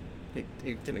then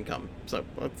he didn't come. So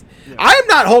I'm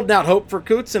not holding out hope for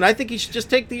Coots, and I think he should just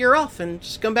take the year off and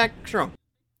just come back strong.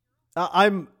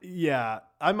 I'm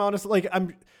honestly,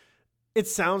 it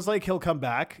sounds like he'll come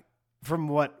back from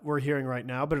what we're hearing right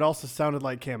now, but it also sounded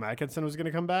like Cam Atkinson was going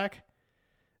to come back.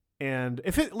 And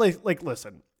if it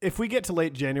listen, if we get to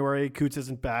late January, Coots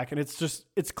isn't back, and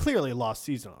it's clearly a lost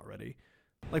season already.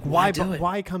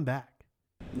 Why come back?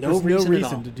 No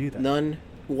reason to do that. None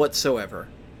whatsoever.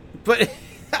 But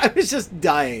I was just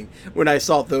dying when I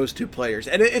saw those 2 players,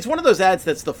 and it's one of those ads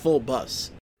that's the full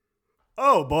bus.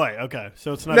 Oh boy, okay.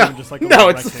 So it's not even just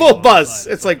it's the full bus.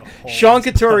 It's Sean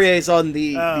Couturier's on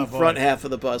the front half of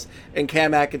the bus, and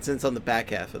Cam Atkinson's on the back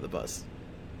half of the bus.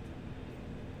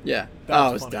 Yeah.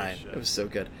 I was dying. It was so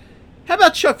good. How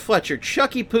about Chuck Fletcher?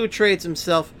 Chucky Poo trades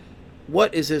himself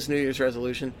What is his New Year's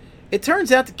resolution? It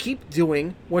turns out to keep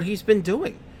doing what he's been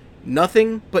doing.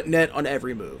 Nothing but net on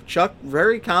every move. Chuck,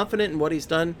 very confident in what he's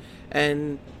done,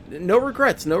 and no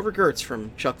regrets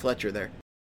from Chuck Fletcher there.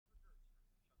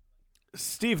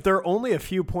 Steve, they're only a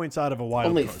few points out of a wild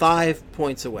Only card. 5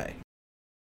 points away.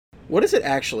 What is it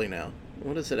actually now?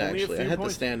 What is it Only a actually? I few had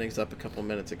points. the standings up a couple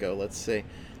minutes ago. Let's see.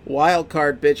 Wild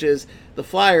card, bitches. The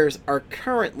Flyers are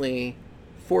currently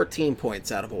 14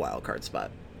 points out of a wild card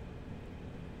spot.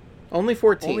 Only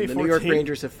 14. Only The New York 14?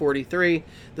 Rangers have 43.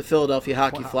 The Philadelphia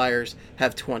Hockey Wow. Flyers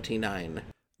have 29.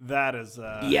 That is,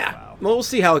 Yeah. wow. Well, we'll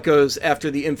see how it goes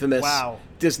after the infamous Wow.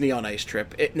 Disney on Ice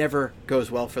trip. It never goes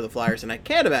well for the Flyers, and I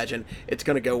can't imagine it's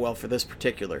going to go well for this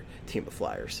particular team of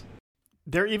Flyers.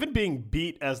 They're even being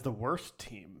beat as the worst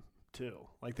team, too.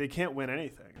 Like, they can't win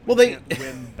anything. Well, they- can't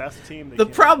win best team. They The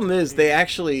can't problem win is team. they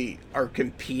actually are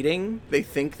competing. They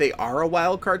think they are a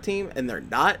wild card team, and they're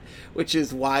not, which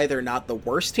is why they're not the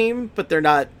worst team, but they're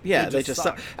not. Yeah, They they just just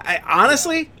suck.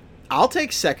 honestly, I'll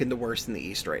take second to worst in the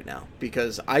East right now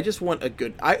because I just want a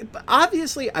good.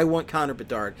 Obviously I want Connor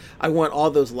Bedard. I want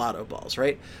all those lotto balls,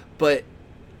 right? But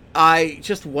I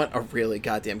just want a really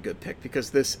goddamn good pick because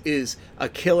this is a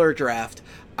killer draft.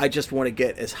 I just want to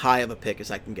get as high of a pick as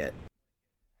I can get.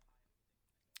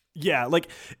 Yeah, like,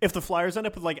 if the Flyers end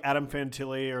up with, like, Adam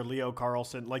Fantilli or Leo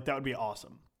Carlson, like, that would be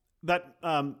awesome. That,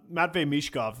 Matvei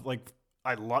Mishkov, like,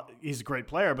 he's a great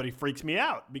player, but he freaks me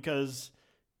out because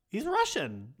he's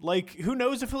Russian. Like, who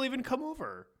knows if he'll even come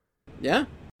over? Yeah.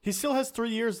 He still has 3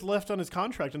 years left on his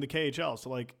contract in the KHL, so,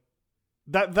 like,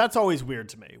 that's always weird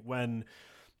to me when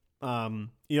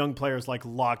young players, like,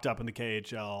 locked up in the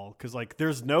KHL because, like,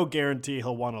 there's no guarantee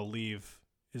he'll want to leave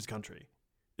his country,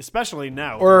 especially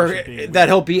now. with Or Russia being- that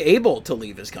he'll be able to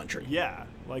leave his country. Yeah,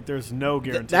 like, there's no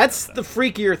guarantee. That's about the that.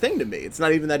 freakier thing to me. It's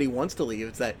not even that he wants to leave,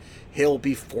 it's that he'll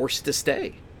be forced to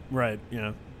stay. Right,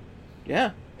 yeah.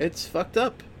 Yeah, it's fucked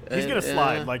up. He's going to And,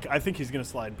 slide. Like, I think he's going to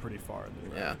slide pretty far in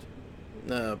the yeah. draft.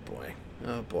 Oh boy.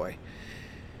 Oh boy.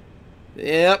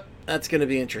 Yep, that's going to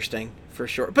be interesting for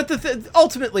sure. But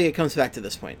ultimately it comes back to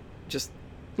this point. Just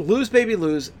lose, baby,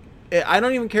 lose. I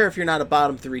don't even care if you're not a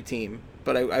bottom 3 team,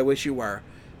 but I wish you were.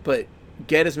 But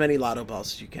get as many lotto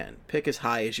balls as you can. Pick as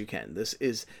high as you can. This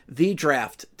is the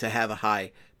draft to have a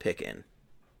high pick in.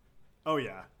 Oh,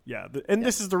 yeah. Yeah. And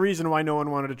this is the reason why no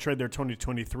one wanted to trade their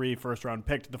 2023 first-round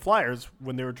pick to the Flyers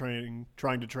when they were trying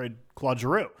to trade Claude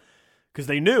Giroux. Because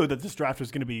they knew that this draft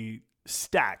was going to be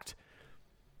stacked.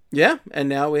 Yeah, and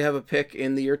now we have a pick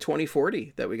in the year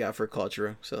 2040 that we got for Claude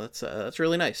Giroux. So that's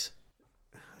really nice.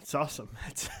 It's awesome.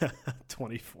 It's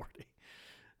 2040.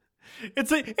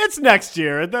 It's next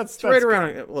year. That's Right good,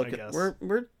 around. Look, I guess.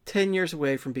 we're 10 years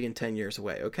away from being 10 years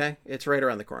away. Okay, it's right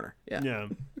around the corner. Yeah. Yeah.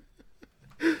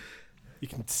 You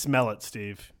can smell it,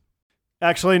 Steve.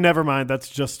 Actually, never mind. That's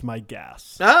just my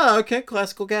gas. Ah, okay.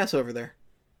 Classical gas over there.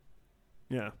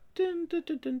 Yeah. Dun, dun,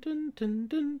 dun, dun, dun, dun,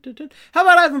 dun, dun, dun. How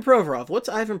about Ivan Provorov? What's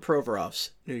Ivan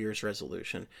Provorov's New Year's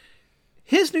resolution?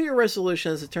 His New Year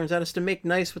resolution, as it turns out, is to make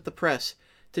nice with the press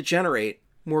to generate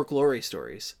more glory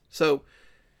stories. So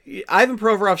Ivan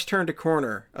Provorov's turned a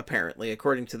corner, apparently,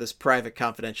 according to this private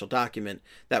confidential document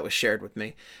that was shared with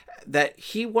me, that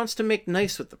he wants to make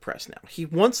nice with the press now. He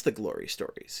wants the glory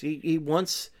stories. He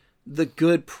wants the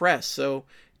good press. So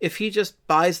if he just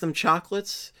buys them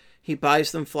chocolates, he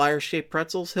buys them Flyer-shaped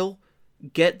pretzels, he'll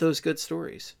get those good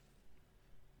stories.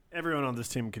 Everyone on this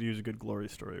team could use a good glory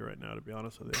story right now, to be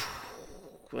honest with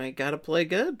you. You gotta play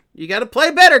good. You gotta play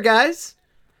better, guys.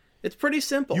 It's pretty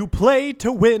simple. You play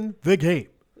to win the game.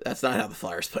 That's not how the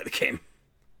Flyers play the game.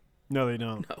 No, they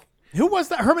don't. No. Who was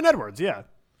that? Herman Edwards, yeah.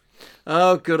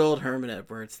 Oh, good old Herman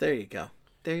Edwards. There you go.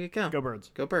 There you go. Go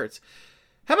Birds. Go Birds.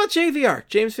 How about JVR,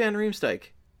 James Van Riemsdyk?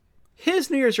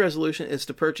 His New Year's resolution is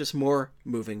to purchase more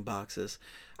moving boxes.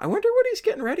 I wonder what he's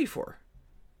getting ready for.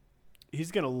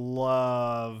 He's going to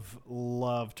love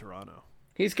Toronto.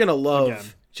 He's going to love Again.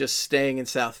 just staying in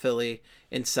South Philly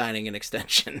and signing an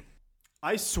extension.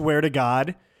 I swear to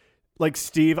God, like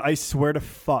Steve, I swear to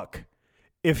fuck,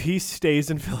 if he stays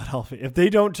in Philadelphia, if they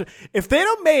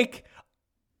don't make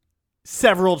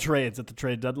several trades at the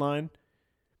trade deadline,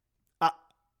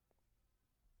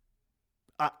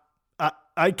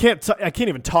 I can't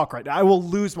even talk right now. I will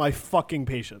lose my fucking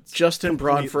patience. Justin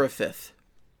Braun Completely. for a fifth.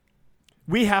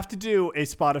 We have to do a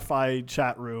Spotify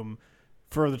chat room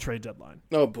for the trade deadline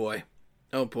Oh boy.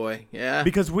 Oh boy. Yeah.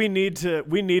 because we need to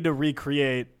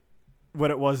recreate what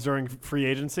it was during free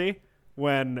agency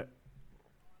when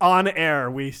on air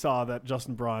we saw that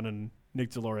Justin Braun and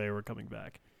Nick Deslauriers were coming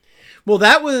back. Well,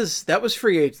 that was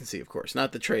free agency, of course,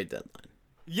 not the trade deadline.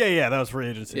 Yeah, that was free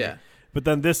agency. Yeah. But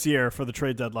then this year for the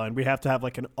trade deadline, we have to have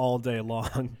like an all day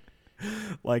long,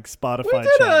 like Spotify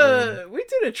chat room. We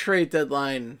did a trade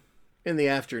deadline in the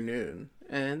afternoon,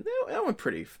 and that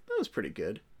was pretty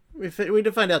good. We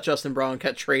did find out Justin Braun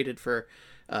got traded for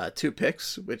 2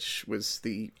 picks, which was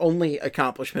the only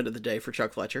accomplishment of the day for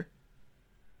Chuck Fletcher.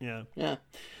 Yeah. Yeah.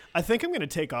 I think I'm going to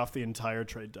take off the entire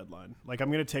trade deadline. Like,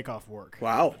 I'm going to take off work.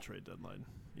 Wow. For the trade deadline.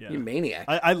 Yeah. You maniac.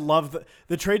 I love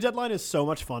the trade deadline is so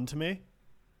much fun to me.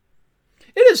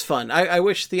 It is fun. I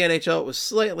wish the NHL was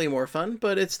slightly more fun,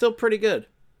 but it's still pretty good.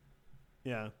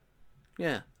 Yeah.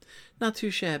 Yeah. Not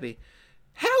too shabby.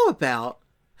 How about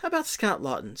Scott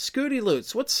Lawton? Scooty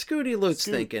Lutz. What's Scooty Lutz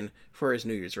thinking for his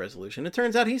New Year's resolution? It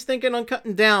turns out he's thinking on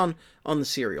cutting down on the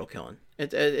serial killing.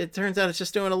 It turns out it's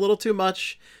just doing a little too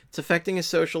much. It's affecting his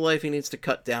social life. He needs to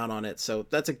cut down on it. So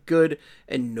that's a good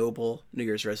and noble New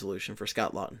Year's resolution for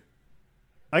Scott Lawton.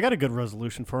 I got a good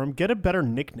resolution for him. Get a better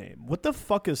nickname. What the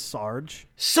fuck is Sarge?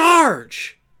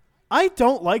 Sarge! I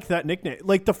don't like that nickname.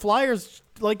 Like, the Flyers,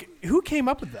 like, who came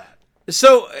up with that?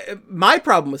 So my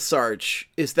problem with Sarge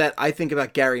is that I think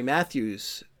about Gary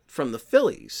Matthews from the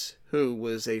Phillies, who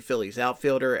was a Phillies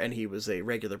outfielder, and he was a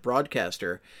regular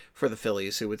broadcaster for the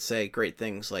Phillies, who would say great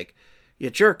things like, you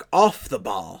jerk off the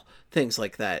ball, things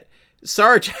like that.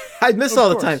 Sarge, I miss all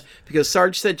the time, because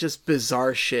Sarge said just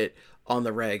bizarre shit on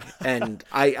the reg, and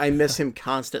I miss him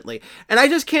constantly. And I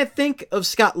just can't think of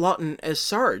Scott Lawton as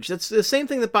Sarge. That's the same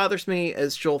thing that bothers me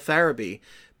as Joel Farabee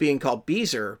being called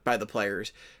Beezer by the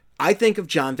players. I think of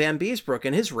John Van Beesbrook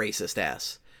and his racist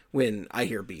ass when I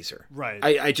hear Beezer. Right.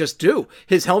 I just do.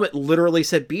 His helmet literally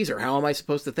said Beezer. How am I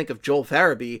supposed to think of Joel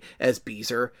Farabee as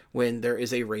Beezer when there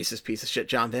is a racist piece of shit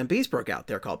John Van Beesbrook out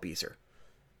there called Beezer?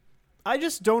 I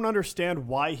just don't understand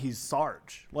why he's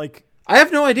Sarge. Like, I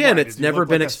have no idea, and does it's he never look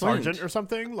been like a explained. sergeant or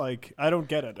something? Like, I don't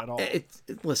get it at all.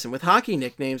 Listen, with hockey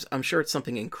nicknames, I'm sure it's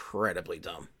something incredibly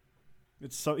dumb.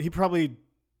 It's so he probably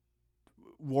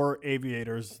wore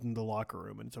aviators in the locker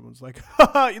room, and someone's like,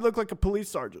 "Haha, you look like a police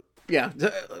sergeant." Yeah,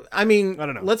 I mean, I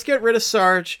don't know. Let's get rid of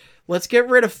Sarge. Let's get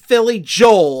rid of Philly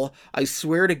Joel. I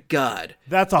swear to God.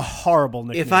 That's a horrible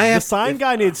nickname. The sign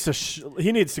guy needs to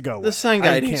he needs to go. The sign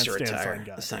guy I needs can't to stand retire. sign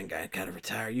guy. The sign guy got to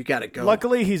retire. You got to go.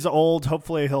 Luckily, he's old.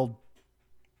 Hopefully, he'll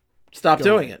Stop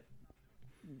doing it.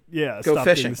 stop being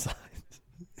fishing. the signs.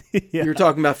 You were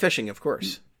talking about fishing, of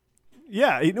course.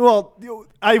 Yeah, well,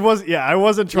 I wasn't trying.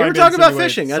 You were to talking about insinuate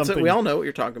fishing. That's what something- we all know what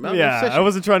you're talking about. Yeah, Fishing. I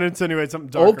wasn't trying to insinuate something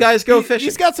darker. Old guys go fishing.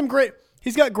 He's got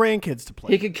grandkids to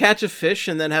play. He could catch a fish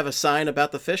and then have a sign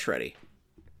about the fish ready.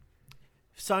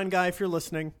 Sign guy, if you're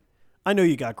listening, I know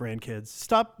you got grandkids.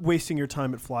 Stop wasting your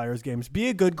time at Flyers games. Be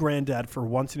a good granddad for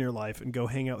once in your life and go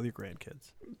hang out with your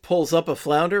grandkids. Pulls up a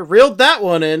flounder, reeled that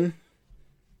one in.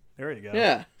 There you go.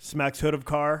 Yeah. Smacks hood of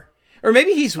car. Or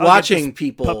maybe he's I'll get watching this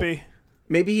people. Puppy.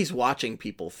 Maybe he's watching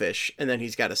people fish, and then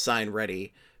he's got a sign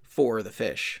ready for the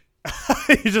fish.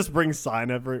 He just brings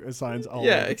signs all over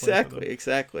Yeah, the place with him.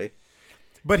 exactly.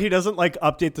 But he doesn't like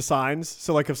update the signs.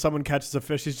 So like if someone catches a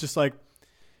fish, he's just like,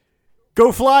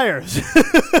 "Go Flyers!"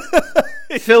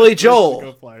 Philly Go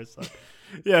Joel. Flyers. Son.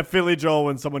 Yeah, Philly Joel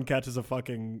when someone catches a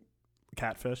fucking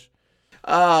catfish.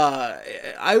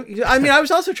 I mean, I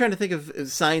was also trying to think of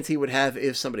signs he would have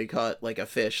if somebody caught like a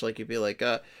fish. Like he'd be like,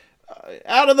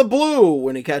 out of the blue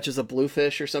when he catches a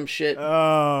bluefish or some shit.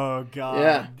 Oh god,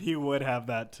 Yeah. he would have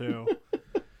that too.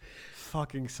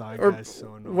 Fucking sign Or guy's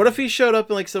so annoying. what if he showed up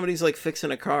and like somebody's like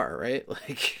fixing a car, right?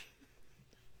 Like,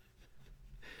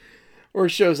 or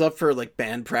shows up for like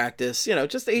band practice. You know,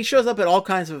 just he shows up at all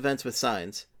kinds of events with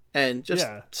signs and just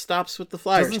Yeah. stops with the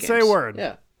Flyers. Doesn't games. say a word.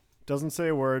 Yeah, Doesn't say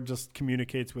a word, just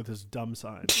communicates with his dumb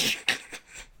signs.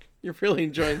 you're really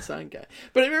enjoying sign guy.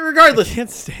 But regardless, Can't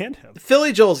stand him.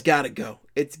 Philly Joel's got to go.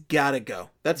 It's got to go.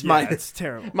 That's Yeah, my. it's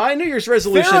terrible. My New Year's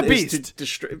resolution Farrah is to Beast.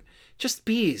 destroy. Just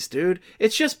bees, dude.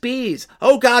 It's just bees.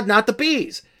 Oh God, not the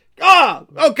bees. Oh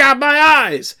God, my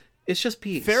eyes. It's just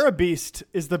bees. Farrah Beast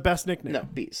is the best nickname. No,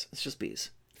 bees. It's just bees.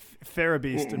 Farrah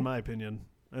Beast, in my opinion.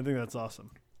 I think that's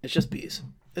awesome. It's just bees.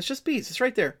 It's just bees. It's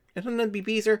right there. It doesn't have to be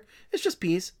beezer. It's just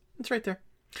bees. It's right there.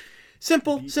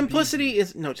 Simple. Simplicity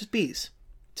is no, just bees.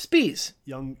 Just bees.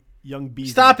 Young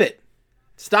beast. Stop it.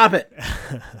 Stop it.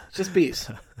 It's just bees.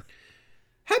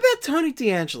 How about Tony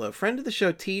D'Angelo, friend of the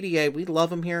show, TDA? We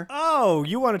love him here. Oh,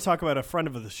 you want to talk about a friend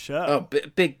of the show? Oh,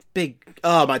 big.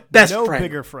 Oh, my best No friend.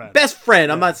 bigger friend. Best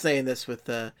friend. I'm not saying this with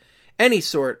any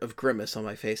sort of grimace on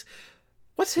my face.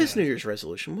 What's his New Year's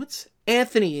resolution? What's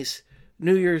Anthony's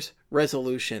New Year's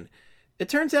resolution? It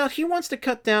turns out he wants to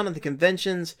cut down on the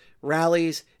conventions,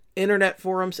 rallies, internet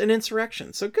forums, and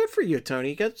insurrection. So good for you,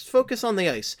 Tony. Let's focus on the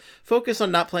ice. Focus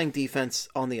on not playing defense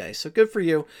on the ice. So good for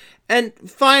you. And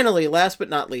finally, last but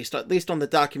not least, at least on the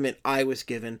document I was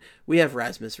given, we have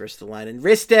Rasmus Ristolainen.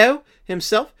 Risto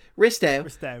himself.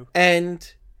 Risto.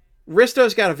 And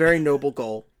Risto's got a very noble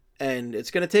goal. And it's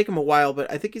going to take him a while,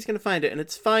 but I think he's going to find it. And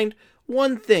it's find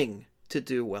one thing to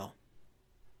do well.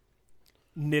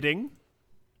 Knitting.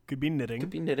 Could be knitting. Could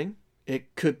be knitting.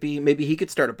 It could be, maybe he could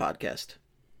start a podcast.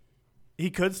 He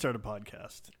could start a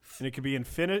podcast, and it could be in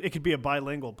Finnish. It could be a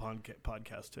bilingual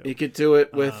podcast too. He could do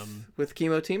it with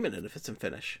Kimmo Timonen if it's in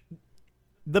Finnish.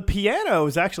 The piano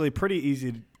is actually pretty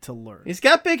easy to learn. He's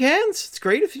got big hands. It's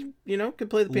great if you can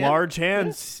play the piano. Large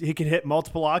hands. Yeah. He can hit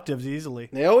multiple octaves easily.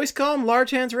 They always call him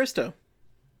Large Hands Risto.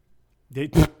 They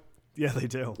do. Yeah,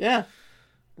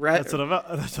 right.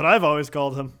 That's what I've always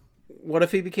called him. What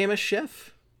if he became a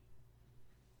chef?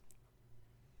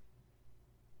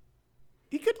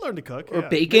 He could learn to cook. Or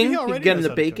baking. He could get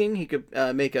into baking. He could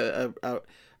make a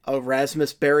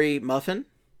Rasmus Berry muffin.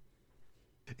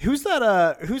 Who's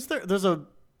that? Who's there? There's a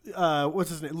what's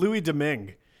his name? Louis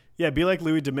Domingue. Yeah, be like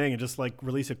Louis Domingue and just like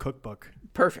release a cookbook.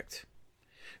 Perfect.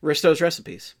 Risto's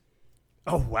recipes.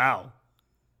 Oh wow!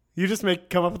 You just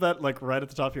come up with that like right at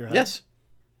the top of your head. Yes.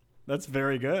 That's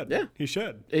very good. Yeah. He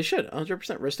should. 100%.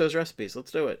 Risto's recipes.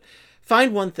 Let's do it.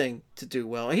 Find one thing to do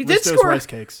well. He did Risto's score. rice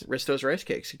cakes. Risto's rice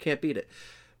cakes. You can't beat it.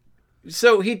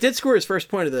 So he did score his first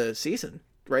point of the season,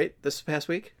 right? This past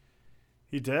week?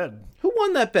 He did. Who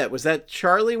won that bet? Was that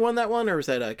Charlie won that one, or was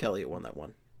that Kelly who won that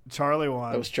one? Charlie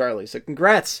won. That was Charlie. So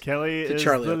congrats. Kelly to is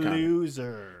Charlie the O'Connor.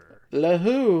 loser.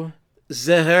 Lahu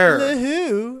Zahir.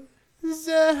 Lahu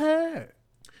Zahir.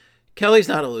 Kelly's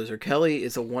not a loser. Kelly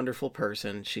is a wonderful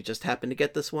person. She just happened to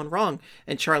get this one wrong.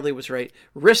 And Charlie was right.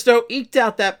 Risto eked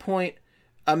out that point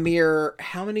a mere,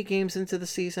 how many games into the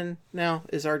season now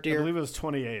is our dear? I believe it was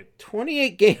 28.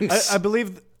 28 games. I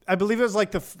believe it was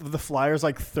like the Flyers'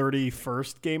 like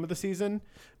 31st game of the season,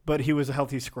 but he was a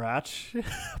healthy scratch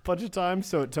a bunch of times,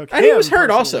 so it took. And he was hurt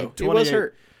also. He was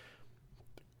hurt.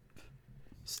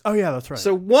 Oh yeah, that's right.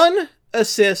 So 1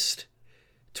 assist,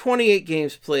 28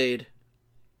 games played.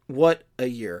 What a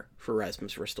year for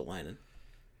Rasmus Ristolainen.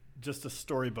 Just a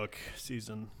storybook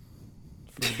season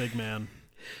for the big man.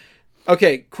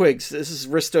 Okay, Quigs, this is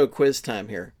Risto quiz time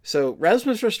here. So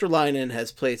Rasmus Ristolainen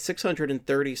has played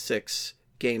 636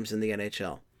 games in the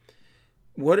NHL.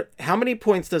 How many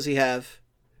points does he have?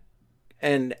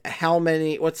 And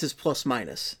what's his plus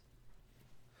minus?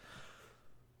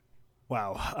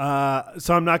 Wow.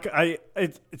 So I'm not.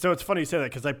 So it's funny you say that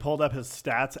because I pulled up his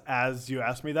stats as you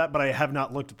asked me that, but I have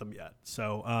not looked at them yet.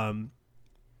 So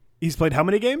he's played how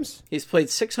many games? He's played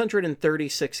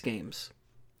 636 games.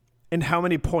 And how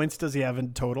many points does he have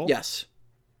in total? Yes.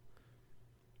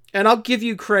 And I'll give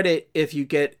you credit if you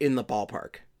get in the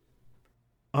ballpark.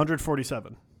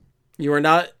 147. You are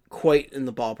not quite in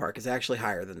the ballpark. It's actually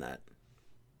higher than that.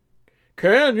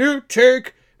 Can you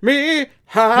take me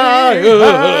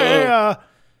higher?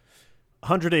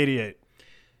 188.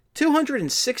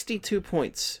 262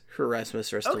 points for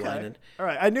Rasmus Ristolainen. Okay. All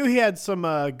right. I knew he had some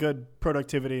good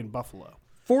productivity in Buffalo.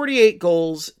 48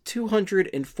 goals,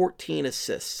 214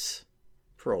 assists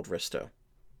for old Risto.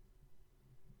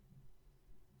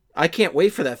 I can't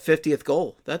wait for that 50th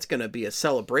goal. That's going to be a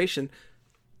celebration.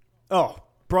 Oh,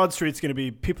 Broad Street's going to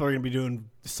be, people are going to be doing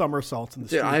somersaults in the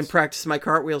streets. I'm practicing my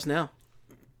cartwheels now.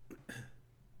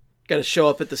 Got to show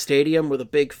up at the stadium with a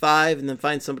big 5 and then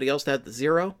find somebody else to have the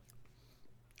 0.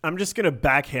 I'm just going to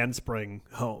back handspring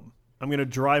home. I'm going to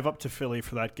drive up to Philly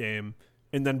for that game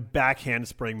and then back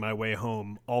handspring my way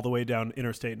home all the way down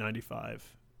Interstate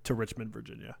 95 to Richmond,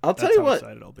 Virginia. I'll tell you what,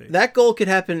 that goal could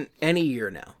happen any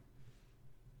year now.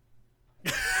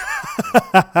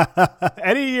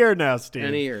 Any year now, Steve.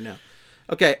 Any year now.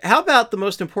 Okay, how about the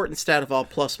most important stat of all,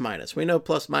 plus minus? We know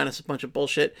plus minus is a bunch of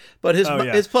bullshit, but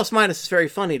his plus minus is very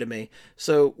funny to me.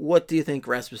 So what do you think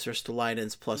Rasmus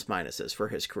Ristolainen's plus minus is for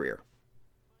his career?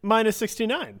 Minus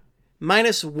 69.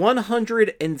 Minus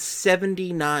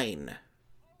 179.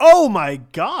 Oh my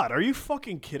God, are you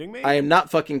fucking kidding me? I am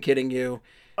not fucking kidding you.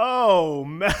 Oh,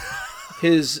 man.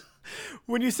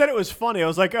 When you said it was funny, I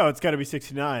was like, oh, it's got to be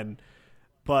 69.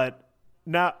 But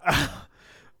now...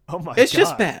 Oh my God. It's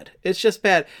just bad. It's just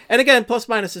bad. And again, plus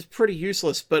minus is pretty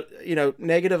useless, but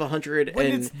negative 100 when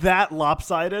it's that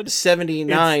lopsided,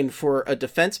 79 for a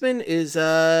defenseman is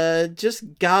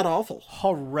just god awful.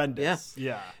 Horrendous.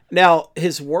 Yeah. Now,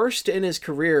 his worst in his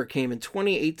career came in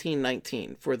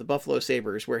 2018-19 for the Buffalo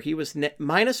Sabres, where he was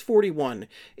minus 41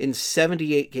 in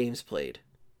 78 games played.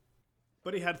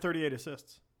 But he had 38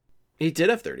 assists. He did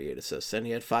have 38 assists, and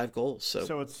he had 5 goals.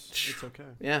 So it's okay.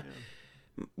 Yeah.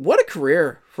 What a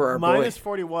career for our Minus boy.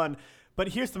 41. But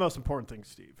here's the most important thing,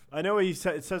 Steve. I know it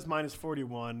says minus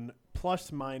 41,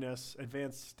 plus minus,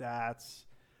 advanced stats.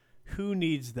 Who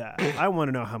needs that? I want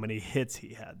to know how many hits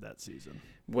he had that season.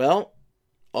 Well,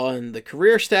 on the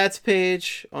career stats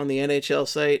page on the NHL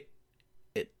site,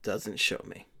 it doesn't show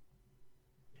me.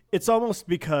 It's almost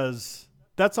because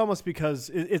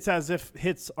it's as if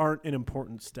hits aren't an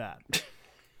important stat.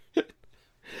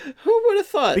 Who would have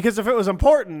thought? Because if it was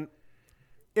important,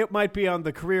 it might be on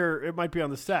the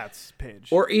stats page.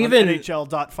 Or even on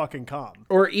NHL.fucking.com.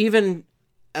 Or even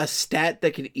a stat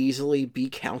that could easily be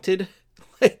counted.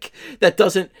 Like, that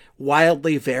doesn't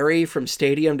wildly vary from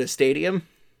stadium to stadium.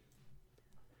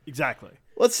 Exactly.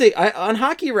 Let's see. On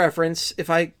Hockey Reference, if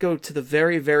I go to the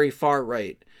very, very far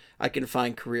right, I can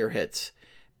find career hits.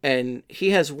 And he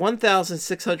has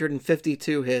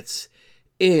 1,652 hits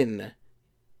in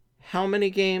how many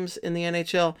games in the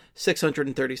NHL?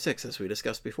 636, as we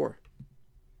discussed before.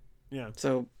 Yeah.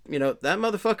 So, that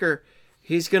motherfucker,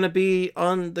 he's going to be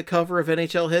on the cover of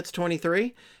NHL Hits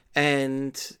 23,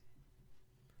 and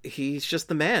he's just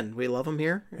the man. We love him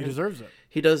here. He deserves it.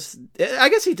 He does. I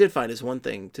guess he did find his one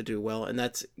thing to do well, and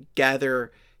that's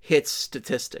gather hits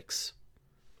statistics.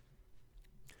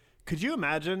 Could you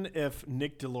imagine if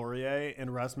Nick Delorier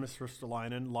and Rasmus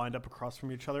Ristolainen lined up across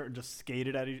from each other and just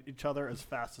skated at each other as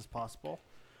fast as possible?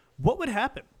 What would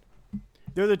happen?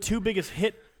 They're the two biggest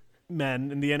hit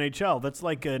men in the NHL. That's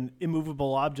like an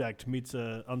immovable object meets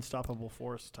an unstoppable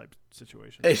force type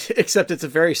situation. Except it's a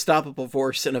very stoppable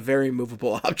force and a very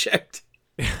movable object.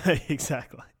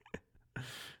 Exactly.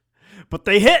 But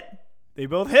they hit. They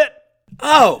both hit.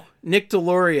 Oh, Nick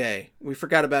Delorier. We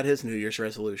forgot about his New Year's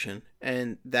resolution,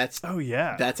 and that's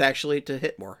actually to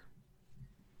hit more.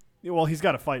 Well, he's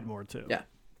got to fight more too. Yeah.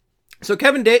 So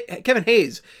Kevin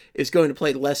Hayes is going to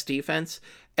play less defense,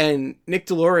 and Nick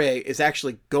Delorier is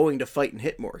actually going to fight and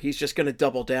hit more. He's just going to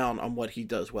double down on what he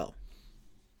does well.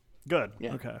 Good.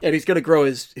 Yeah. Okay. And he's going to grow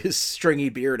his stringy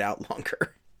beard out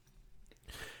longer.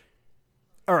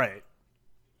 All right.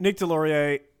 Nick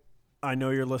Delorier, I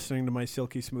know you're listening to my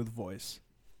silky smooth voice.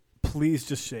 Please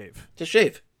just shave. Just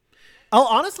shave. I'll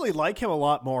honestly like him a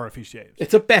lot more if he shaves.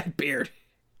 It's a bad beard.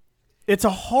 It's a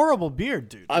horrible beard,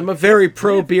 dude. I'm a very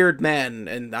pro beard man,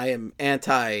 and I am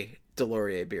anti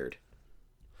Delorier beard.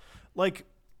 Like,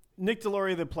 Nick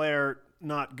Delorier, the player,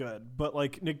 not good. But,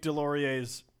 like, Nick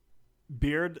Delorier's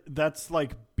beard, that's,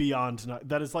 like, beyond.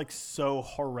 That is, like, so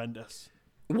horrendous.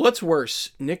 What's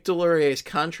worse, Nick Delorier's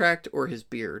contract or his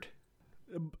beard?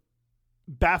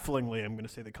 Bafflingly, I'm going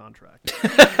to say the contract.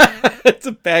 It's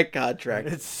a bad contract.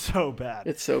 It's so bad.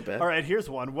 It's so bad. All right, here's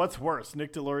one. What's worse,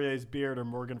 Nick Delorier's beard or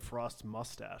Morgan Frost's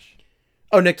mustache?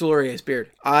 Oh, Nick Delorier's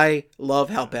beard. I love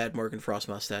how bad Morgan Frost's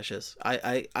mustache is.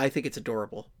 I think it's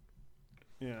adorable.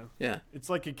 Yeah. Yeah. It's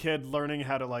like a kid learning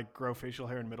how to, like, grow facial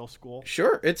hair in middle school.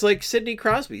 Sure. It's like Sidney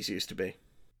Crosby's used to be.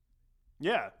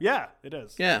 Yeah, it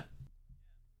is. Yeah.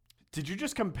 Did you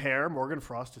just compare Morgan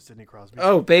Frost to Sidney Crosby?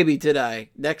 Oh, baby, did I.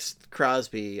 Next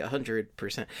Crosby,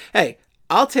 100%. Hey,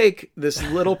 I'll take this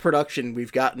little production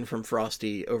we've gotten from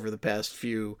Frosty over the past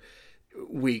few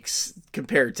weeks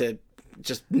compared to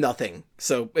just nothing.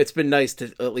 So it's been nice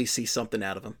to at least see something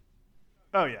out of him.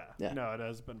 Oh, yeah. Yeah. No, it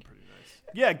has been pretty nice.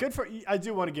 Yeah, good for... I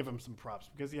do want to give him some props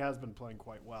because he has been playing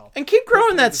quite well. And keep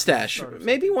growing that this is stash. the start of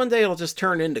Maybe one day it'll just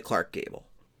turn into Clark Gable.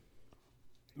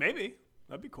 Maybe.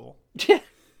 That'd be cool. Yeah.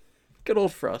 Good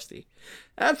old Frosty.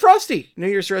 Frosty, New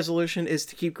Year's resolution is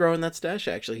to keep growing that stash,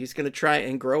 actually. He's going to try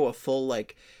and grow a full,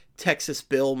 like, Texas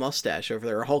Bill mustache over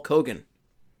there, or Hulk Hogan.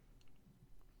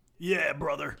 Yeah,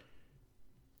 brother.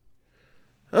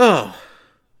 Oh,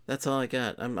 that's all I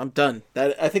got. I'm done.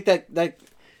 I think that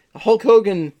Hulk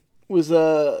Hogan was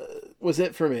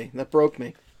it for me. That broke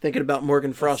me. Thinking about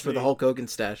Morgan Frost for the Hulk Hogan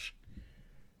stash.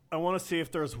 I want to see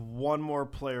if there's one more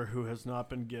player who has not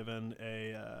been given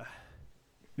a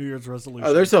New Year's resolution.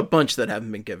 Oh, there's a bunch that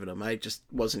haven't been given them. I just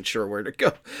wasn't sure where to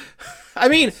go. I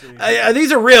mean,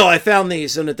 these are real. I found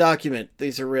these in a document.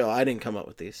 These are real. I didn't come up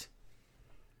with these.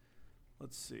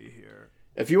 Let's see here.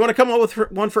 If you want to come up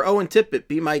with one for Owen Tippett,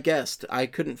 be my guest. I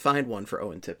couldn't find one for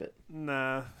Owen Tippett.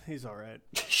 Nah, he's all right.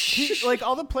 Like,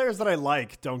 all the players that I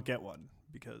like don't get one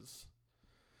because...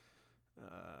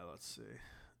 let's see.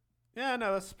 Yeah,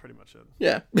 no, that's pretty much it.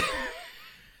 Yeah. I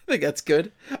think that's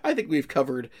good. I think we've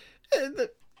covered...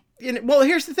 well,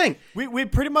 here's the thing. We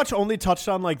pretty much only touched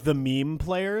on, like, the meme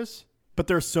players, but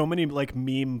there's so many, like,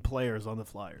 meme players on the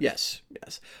Flyers. Yes.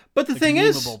 But the like, thing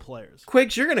is, memeable players.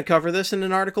 Quigs, you're going to cover this in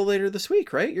an article later this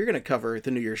week, right? You're going to cover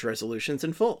the New Year's resolutions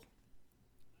in full.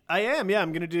 I am, yeah.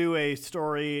 I'm going to do a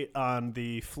story on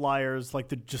the Flyers,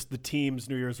 like just the team's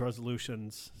New Year's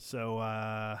resolutions. So,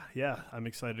 yeah, I'm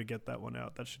excited to get that one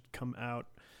out. That should come out.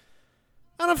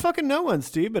 I don't fucking know when,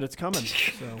 Steve, but it's coming.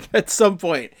 So At some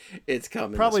point, it's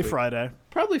coming. probably this week. Friday.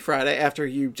 Probably Friday after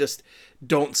you just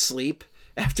don't sleep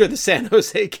after the San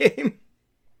Jose game.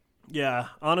 Yeah,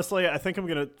 honestly, I think I'm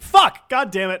going to... Fuck!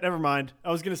 God damn it, never mind.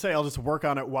 I was going to say I'll just work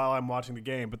on it while I'm watching the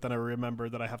game, but then I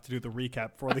remembered that I have to do the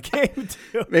recap for the game,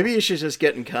 too. Maybe you should just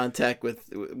get in contact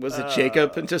with, was it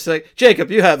Jacob? And just say,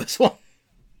 Jacob, you have this one.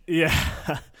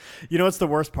 Yeah. You know what's the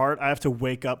worst part? I have to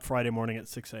wake up Friday morning at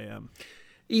 6 a.m.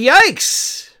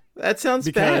 Yikes! That sounds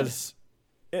Because...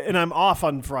 And I'm off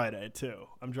on Friday, too.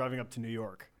 I'm driving up to New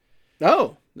York. bad.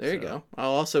 Oh, there you go.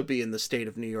 I'll also be in the state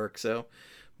of New York, so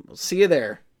we'll see you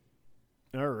there.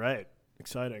 All right.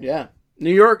 Exciting. Yeah.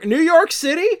 New York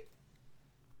City?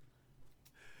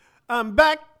 I'm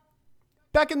back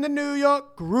in the New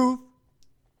York groove.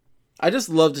 I just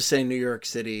love to say New York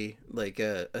City like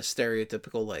a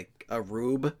stereotypical, like a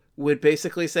rube would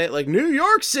basically say it, like New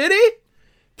York City?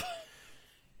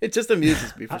 It just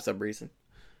amuses me for some reason.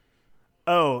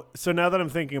 Oh, so now that I'm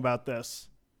thinking about this,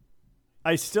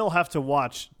 I still have to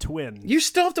watch Twins. You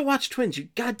still have to watch Twins, you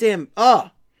goddamn...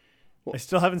 I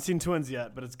still haven't seen Twins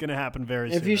yet, but it's going to happen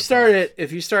very soon. If you start at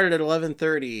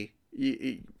 11:30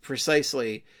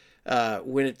 precisely,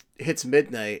 when it hits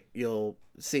midnight, you'll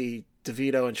see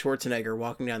DeVito and Schwarzenegger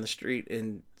walking down the street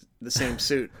in the same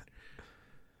suit.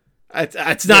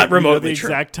 It's not remotely true.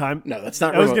 Exact time? No, that's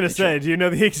not. I was going to say, do you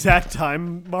know the exact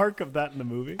time mark of that in the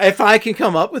movie? If I can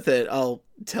come up with it, I'll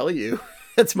tell you.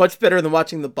 It's much better than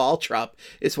watching the ball drop.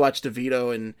 Is watch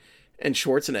DeVito and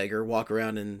Schwarzenegger walk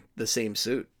around in the same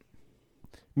suit.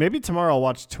 Maybe tomorrow I'll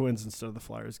watch Twins instead of the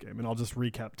Flyers game, and I'll just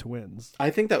recap Twins.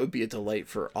 I think that would be a delight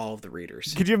for all of the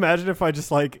readers. Could you imagine if I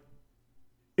just, like,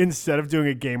 instead of doing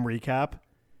a game recap,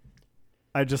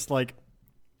 I just, like,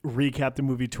 recap the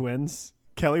movie Twins?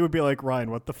 Kelly would be like,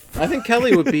 Ryan, what the fuck? I think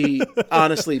Kelly would be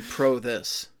honestly pro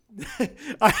this.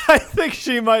 I think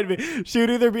she might be. She would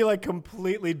either be, like,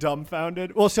 completely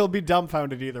dumbfounded. Well, she'll be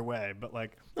dumbfounded either way, but,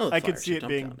 like, I could see it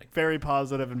being very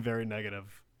positive and very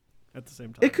negative at the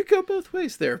same time. It could go both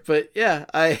ways there, but yeah,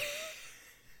 I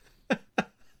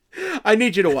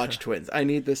need you to watch Twins. I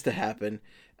need this to happen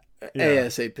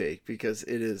ASAP because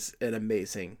it is an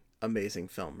amazing, amazing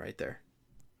film right there.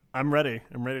 I'm ready.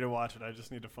 I'm ready to watch it. I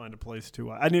just need to find a place to.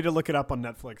 I need to look it up on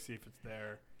Netflix, see if it's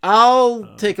there.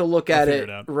 I'll take a look at it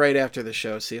out. right after the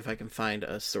show, see if I can find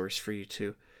a source for you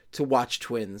to watch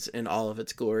Twins in all of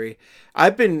its glory.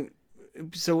 I've been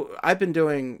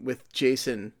doing with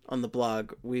Jason on the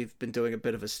blog, we've been doing a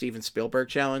bit of a Steven Spielberg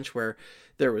challenge where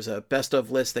there was a best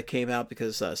of list that came out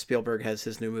because Spielberg has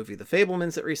his new movie, The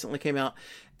Fabelmans, that recently came out.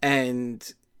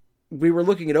 And we were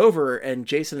looking it over and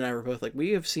Jason and I were both like, we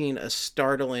have seen a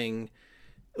startling,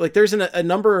 like there's a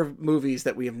number of movies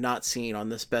that we have not seen on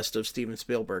this best of Steven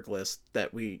Spielberg list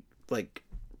that we like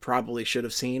probably should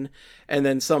have seen, and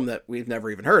then some that we've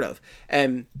never even heard of.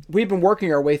 And we've been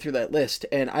working our way through that list,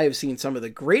 and I have seen some of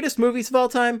the greatest movies of all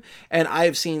time, and I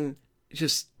have seen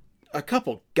just a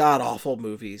couple god-awful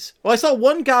movies. Well, I saw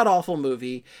one god-awful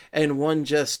movie and one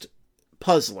just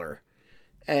puzzler,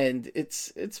 and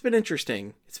it's been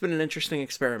interesting. It's been an interesting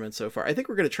experiment so far. I think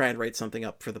we're going to try and write something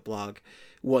up for the blog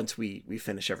once we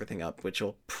finish everything up, which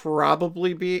will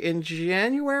probably be in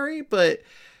January, but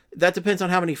that depends on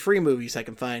how many free movies I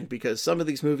can find, because some of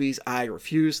these movies I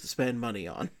refuse to spend money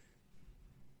on.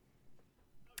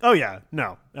 Oh, yeah.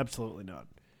 No, absolutely not.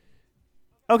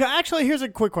 Okay, actually, here's a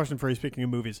quick question for you, speaking of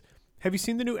movies. Have you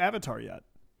seen the new Avatar yet?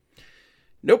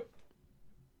 Nope.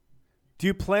 Do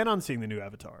you plan on seeing the new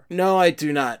Avatar? No, I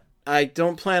do not. I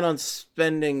don't plan on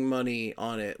spending money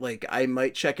on it. Like, I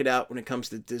might check it out when it comes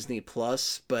to Disney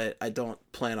Plus, but I don't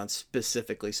plan on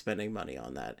specifically spending money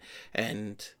on that.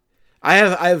 And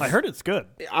I heard it's good.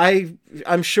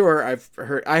 I'm sure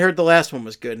I heard the last one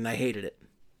was good and I hated it.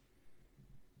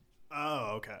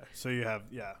 Oh, okay. So you have,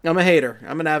 yeah. I'm a hater.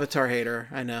 I'm an Avatar hater.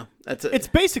 I know. It's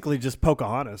basically just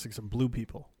Pocahontas, like some blue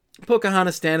people.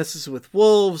 Pocahontas dances with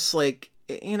wolves. Like,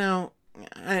 you know,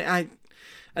 I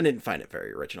didn't find it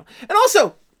very original. And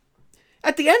also,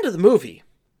 at the end of the movie,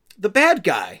 the bad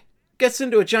guy gets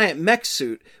into a giant mech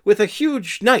suit with a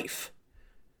huge knife.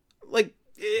 Like,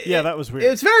 yeah, that was weird.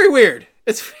 It's very weird.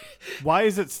 Why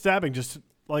is it stabbing? Just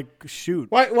like shoot.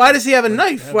 Why does he have a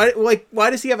knife? Why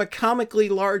does he have a comically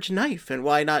large knife? And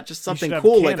why not just something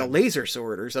cool like a laser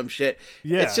sword or some shit?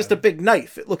 Yeah. It's just a big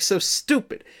knife. It looks so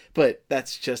stupid. But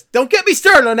that's just, don't get me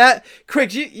started on that.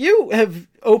 Craig, you have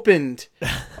opened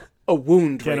a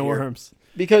wound Can right of here. worms.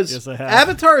 Because yes, I have.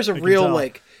 Avatar is a real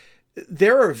like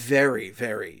there are very,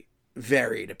 very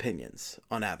varied opinions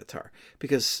on Avatar,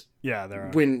 because Yeah, there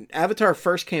are. when Avatar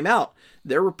first came out,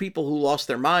 there were people who lost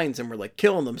their minds and were like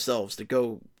killing themselves to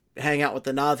go hang out with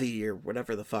the Na'vi or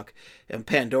whatever the fuck in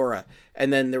Pandora.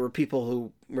 And then there were people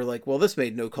who were like, well, this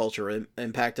made no cultural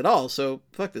impact at all, so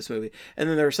fuck this movie. And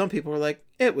then there were some people who were like,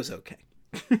 it was okay.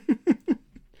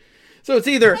 So it's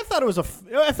either I thought it was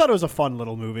a fun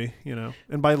little movie, you know.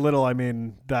 And by little, I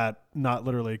mean that not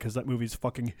literally, because that movie's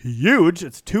fucking huge.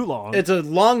 It's too long. it's a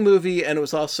long movie, and it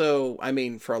was also, I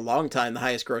mean, for a long time, the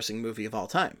highest grossing movie of all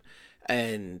time.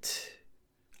 And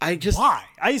I just why?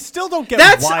 I still don't get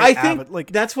that's why. I think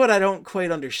like that's what I don't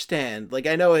quite understand. Like,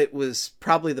 I know it was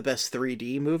probably the best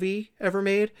 3D movie ever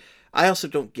made. I also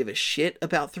don't give a shit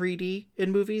about 3D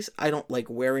in movies. I don't like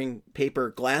wearing paper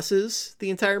glasses the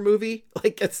entire movie.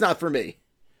 Like, it's not for me.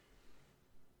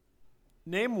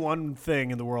 name one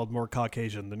thing in the world more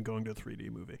Caucasian than going to a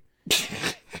 3D movie.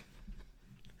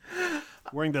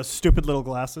 Wearing those stupid little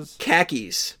glasses.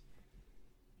 Khakis.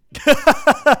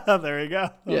 There you go.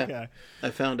 Yeah. Okay. I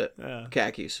found it. Yeah.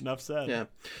 Khakis. Enough said.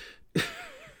 Yeah.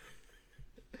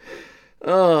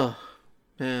 Oh,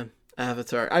 man.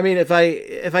 Avatar. I mean, if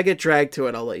I get dragged to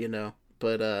it, I'll let you know.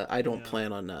 But I don't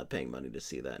plan on paying money to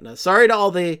see that. Now, sorry to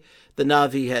all the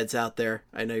Na'vi heads out there.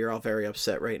 I know you're all very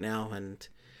upset right now, and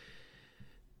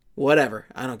whatever.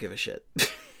 I don't give a shit.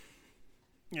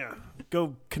 Yeah.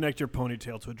 Go connect your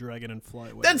ponytail to a dragon and fly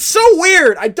away. That's so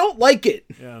weird. I don't like it.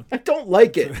 Yeah. I don't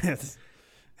like it.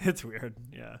 It's weird.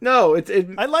 Yeah. No,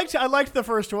 I liked the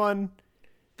first one.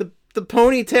 the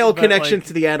ponytail But, connection like-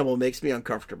 to the animal makes me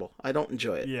uncomfortable. I don't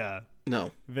enjoy it. Yeah.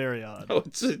 No. Very odd. Oh,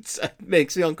 it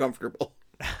makes me uncomfortable.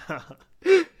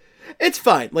 It's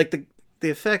fine. Like, the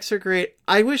effects are great.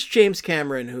 I wish James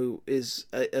Cameron, who is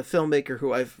a filmmaker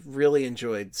who I've really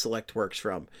enjoyed select works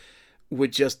from,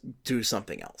 would just do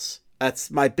something else. That's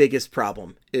my biggest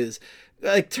problem. Is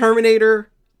like Terminator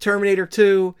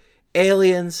 2,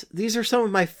 Aliens. These are some of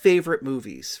my favorite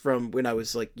movies from when I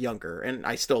was like younger, and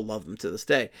I still love them to this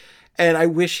day. And I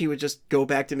wish he would just go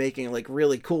back to making like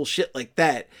really cool shit like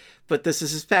that. But this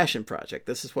is his passion project.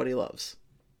 This is what he loves.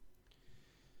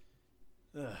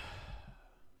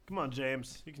 Come on,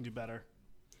 James. You can do better.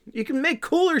 You can make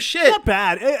cooler shit. It's not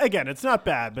bad. Again, it's not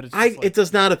bad, but it's just like, It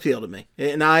does not appeal to me.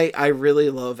 And I really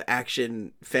love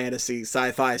action, fantasy,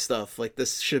 sci-fi stuff. Like,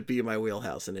 this should be my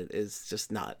wheelhouse, and it is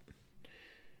just not.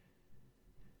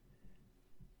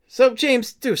 So,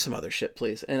 James, do some other shit,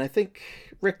 please. And I think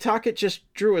Rick Tocchet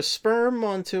just drew a sperm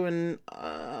onto an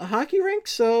hockey rink,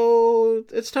 so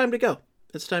it's time to go.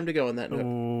 It's time to go on that note.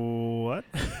 what?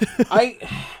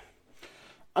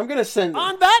 I'm going to send...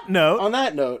 On that note, On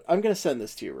that note, I'm going to send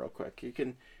this to you real quick. You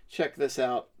can check this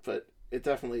out, but it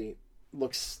definitely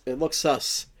looks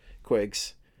sus,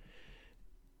 Quigs.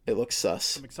 It looks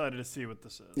sus. I'm excited to see what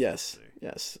this is. Yes,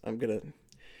 yes. I'm going to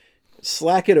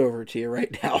slack it over to you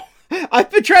right now.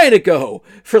 I've been trying to go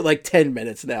for like 10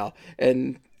 minutes now,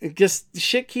 and it just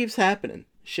shit keeps happening.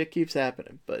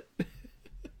 But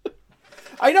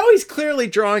I know he's clearly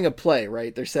drawing a play,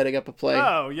 right? They're setting up a play.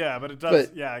 Oh, yeah, but it does.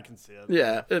 But- yeah, I can see it.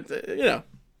 Yeah,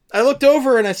 I looked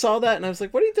over and I saw that, and I was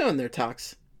like, "What are you doing there,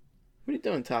 Tox? What are you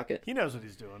doing, Tocchet?" He knows what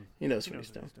he's doing. He knows what he's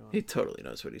doing. He totally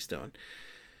knows what he's doing.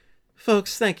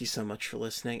 Folks, thank you so much for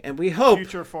listening, and we hope...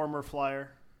 Future former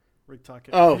Flyer, Rick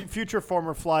Tocchet. Oh. Future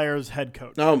former Flyers head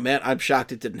coach. Oh, man, I'm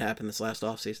shocked it didn't happen this last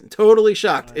offseason. Totally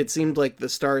shocked. It seemed like the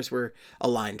stars were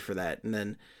aligned for that, and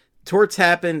then Torts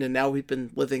happened, and now we've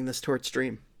been living this Torts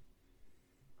dream.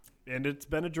 And it's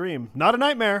been a dream. Not a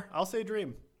nightmare. I'll say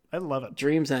dream. I love it.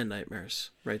 Dreams and nightmares,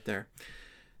 right there.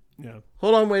 Yeah.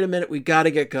 Hold on, wait a minute. We got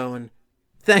to get going.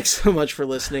 Thanks so much for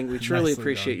listening. We truly Nicely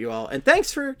appreciate done. you all. And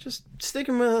thanks for just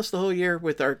sticking with us the whole year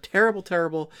with our terrible,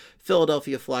 terrible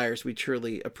Philadelphia Flyers. We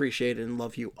truly appreciate it and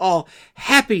love you all.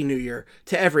 Happy New Year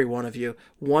to every one of you.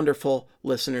 Wonderful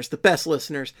listeners, the best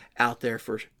listeners out there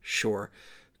for sure.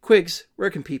 Quigs, where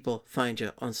can people find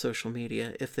you on social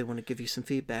media if they want to give you some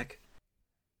feedback?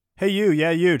 Hey,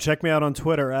 you. Check me out on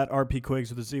Twitter at RPQuigs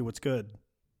with a Z. What's good?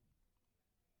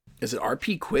 Is it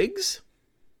RP Quigs?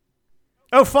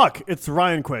 Oh, fuck. It's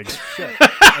Ryan Quiggs. Shit.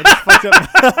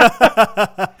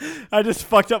 I just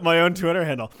fucked up my own Twitter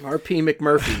handle. RP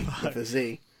McMurphy with a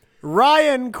Z.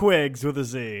 Ryan Quiggs with a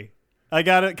Z. I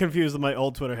got it confused with my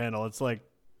old Twitter handle. It's like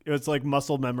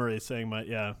muscle memory saying I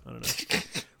don't know.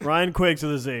 Ryan Quiggs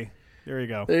with a Z. There you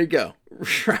go. There you go.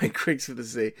 Ryan Quiggs with a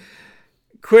Z.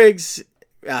 Quiggs.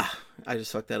 I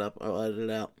just fucked that up. I'll edit it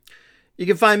out. You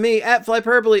can find me at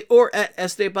Flyperbole or at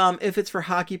Estebomb. If it's for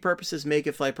hockey purposes, make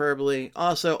it Flyperbole.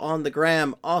 Also on the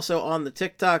gram, also on the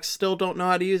TikTok. Still don't know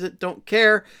how to use it. Don't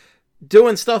care.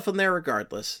 doing stuff on there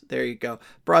regardless. There you go.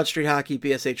 Broad Street Hockey,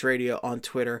 BSH Radio on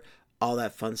Twitter, all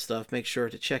that fun stuff. Make sure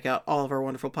to check out all of our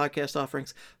wonderful podcast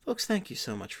offerings. Folks, thank you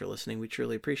so much for listening. We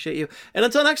truly appreciate you. And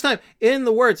until next time, in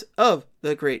the words of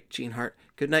the great Gene Hart,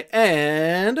 good night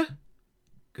and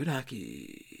good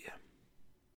hockey.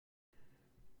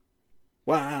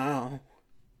 Wow.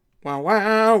 Wow,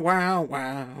 wow, wow,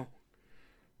 wow.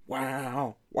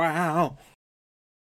 Wow, wow.